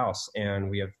with your spouse. And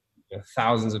we have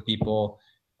thousands of people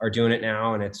are doing it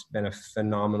now, and it's been a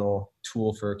phenomenal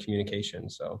tool for communication.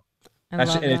 So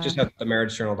it's just at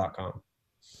themarriagejournal.com.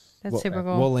 That's super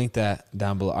cool. We'll link that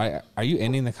down below. Are you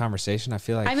ending the conversation? I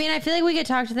feel like we could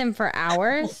talk to them for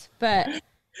hours, but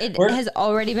it has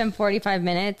already been 45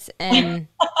 minutes, and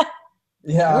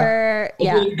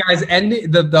guys, and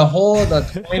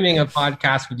the timing of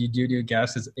podcasts when you do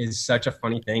guests is such a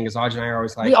funny thing, because Audrey and I are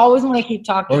always like, we always want to keep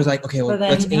talking. Always like, okay, well,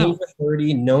 let's aim for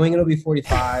 30, knowing it'll be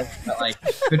 45, but like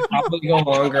could probably go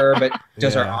longer, but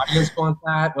does our audience want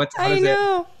that? I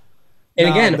know. And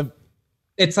again,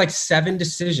 it's like 7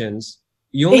 decisions.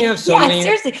 You only have so many.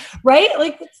 Seriously, right?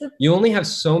 Like you only have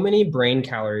so many brain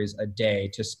calories a day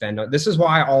to spend on. This is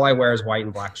why all I wear is white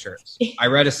and black shirts. I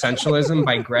read Essentialism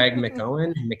by Greg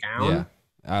McKeown. Yeah,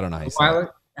 I don't know how you say it.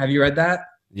 Have you read that?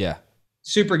 Yeah.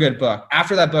 Super good book.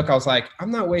 After that book, I was like,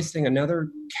 I'm not wasting another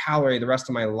calorie the rest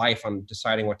of my life on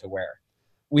deciding what to wear.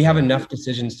 We have enough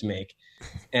decisions to make.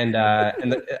 And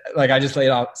I just laid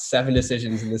out 7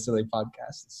 decisions in this silly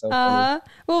podcast. It's so funny.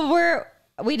 Well,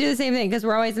 we do the same thing, because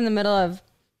we're always in the middle of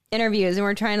interviews, and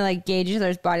we're trying to like gauge each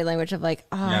other's body language of like,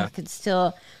 I could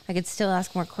still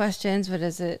ask more questions, but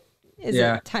is it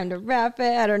time to wrap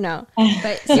it? I don't know.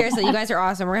 But seriously, you guys are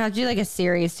awesome. We're gonna have to do like a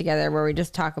series together where we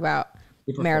just talk about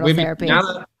marital therapy.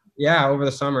 Over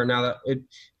the summer, now that it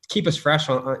keep us fresh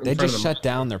on. They just shut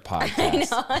down their podcast.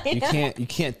 I know. You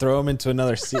can't throw them into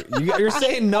another series. You're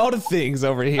saying no to things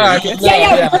over here. I think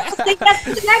that's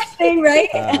the next thing,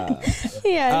 right?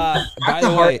 By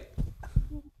the way,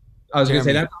 I was going to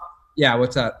say that. Yeah,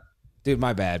 what's up? Dude,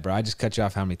 my bad, bro. I just cut you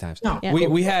off how many times? No. Yeah.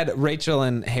 We had Rachel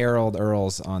and Harold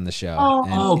Earls on the show.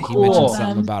 He Cool. mentioned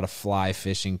something about a fly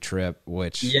fishing trip,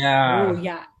 which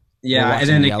Yeah, and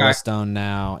then Yellowstone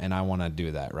now, and I want to do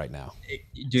that right now. It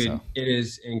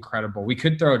is incredible. We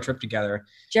could throw a trip together.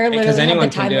 Jared literally had the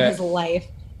time of his life.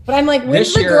 But I'm like,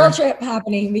 when's the girl trip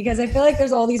happening? Because I feel like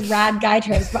there's all these rad guy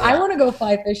trips, but I want to go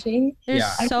fly fishing. There's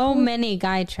so many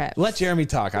guy trips. Let Jeremy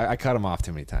talk. I cut him off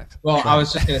too many times. Well, I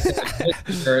was just going to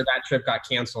say that trip got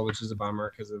canceled, which is a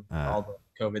bummer because of all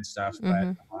the COVID stuff.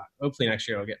 But hopefully next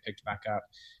year it'll get picked back up.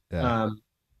 Yeah.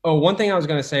 One thing I was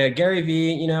going to say, Gary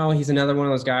Vee, he's another one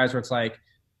of those guys where it's like,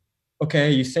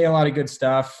 okay, you say a lot of good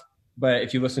stuff, but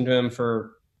if you listen to him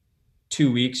for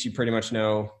 2 weeks, you pretty much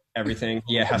know everything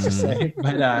he has to say.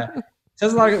 But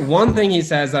says a lot of one thing he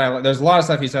says that there's a lot of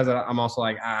stuff he says that I'm also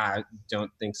like, I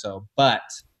don't think so. But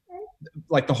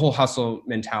like the whole hustle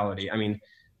mentality, I mean,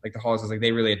 like the whole is like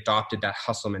they really adopted that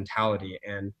hustle mentality,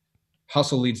 and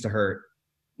hustle leads to hurt.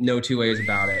 No 2 ways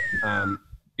about it.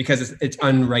 Because it's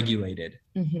unregulated.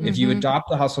 Mm-hmm. If you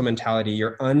adopt the hustle mentality,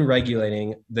 you're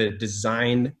unregulating the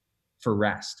design for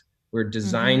rest. We're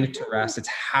designed to rest. It's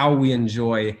how we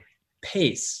enjoy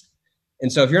pace.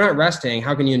 And so if you're not resting,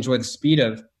 how can you enjoy the speed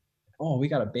of, we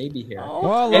got a baby here.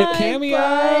 Oh, look, Cameo.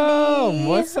 Buddy.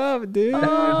 What's up, dude?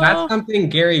 That's something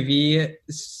Gary Vee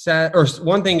said, or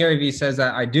one thing Gary Vee says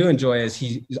that I do enjoy is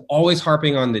he's always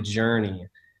harping on the journey.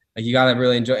 Like you got to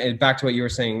really enjoy it. Back to what you were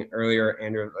saying earlier,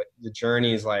 Andrew, like the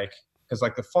journey is like, because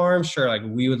like the farm, sure, like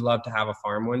we would love to have a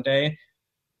farm one day.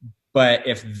 But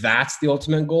if that's the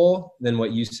ultimate goal, then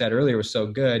what you said earlier was so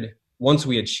good. Once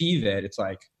we achieve it, it's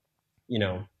like,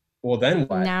 well, then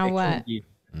what? Now what?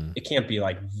 It can't be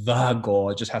like the goal.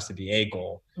 It just has to be a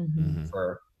goal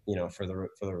for, for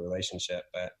the relationship.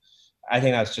 But I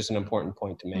think that's just an important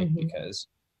point to make, because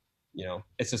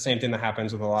it's the same thing that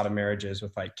happens with a lot of marriages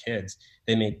with like kids.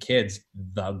 They make kids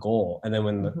the goal, and then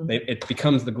when it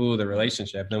becomes the glue of the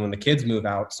relationship, then when the kids move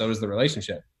out, so does the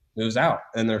relationship moves out,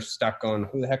 and they're stuck going,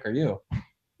 who the heck are you?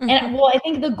 And well, I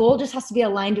think the goal just has to be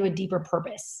aligned to a deeper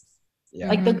purpose. Yeah.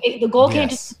 Like the goal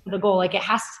can't just be the goal. Like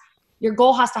your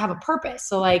goal has to have a purpose.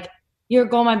 So like your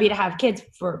goal might be to have kids.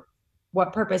 For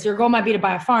what purpose? Your goal might be to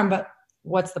buy a farm, but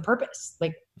what's the purpose?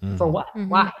 Like for what?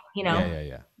 Why?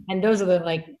 Yeah. And those are the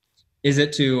like. Is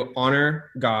it to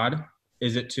honor God?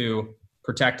 Is it to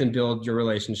protect and build your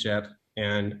relationship?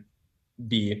 And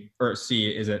B or C,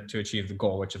 is it to achieve the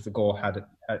goal? Which if the goal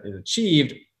is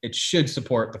achieved, it should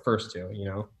support the first two,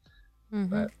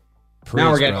 But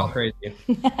now we're getting all crazy.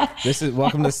 This is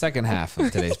welcome to the second half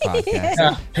of today's podcast.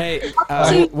 Yeah. Hey,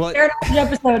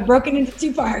 episode broken into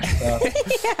 2 parts.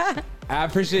 I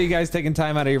appreciate you guys taking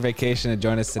time out of your vacation to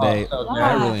join us today.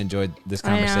 I really enjoyed this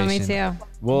conversation. I know, me too.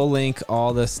 We'll link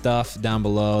all the stuff down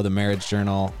below, the marriage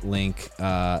journal link,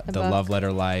 the love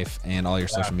letter life, and all your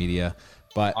social media.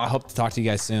 But I hope to talk to you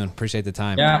guys soon. Appreciate the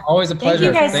time. Yeah, always a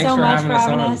pleasure. Thank you guys Thanks so for much having for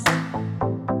us having on. us.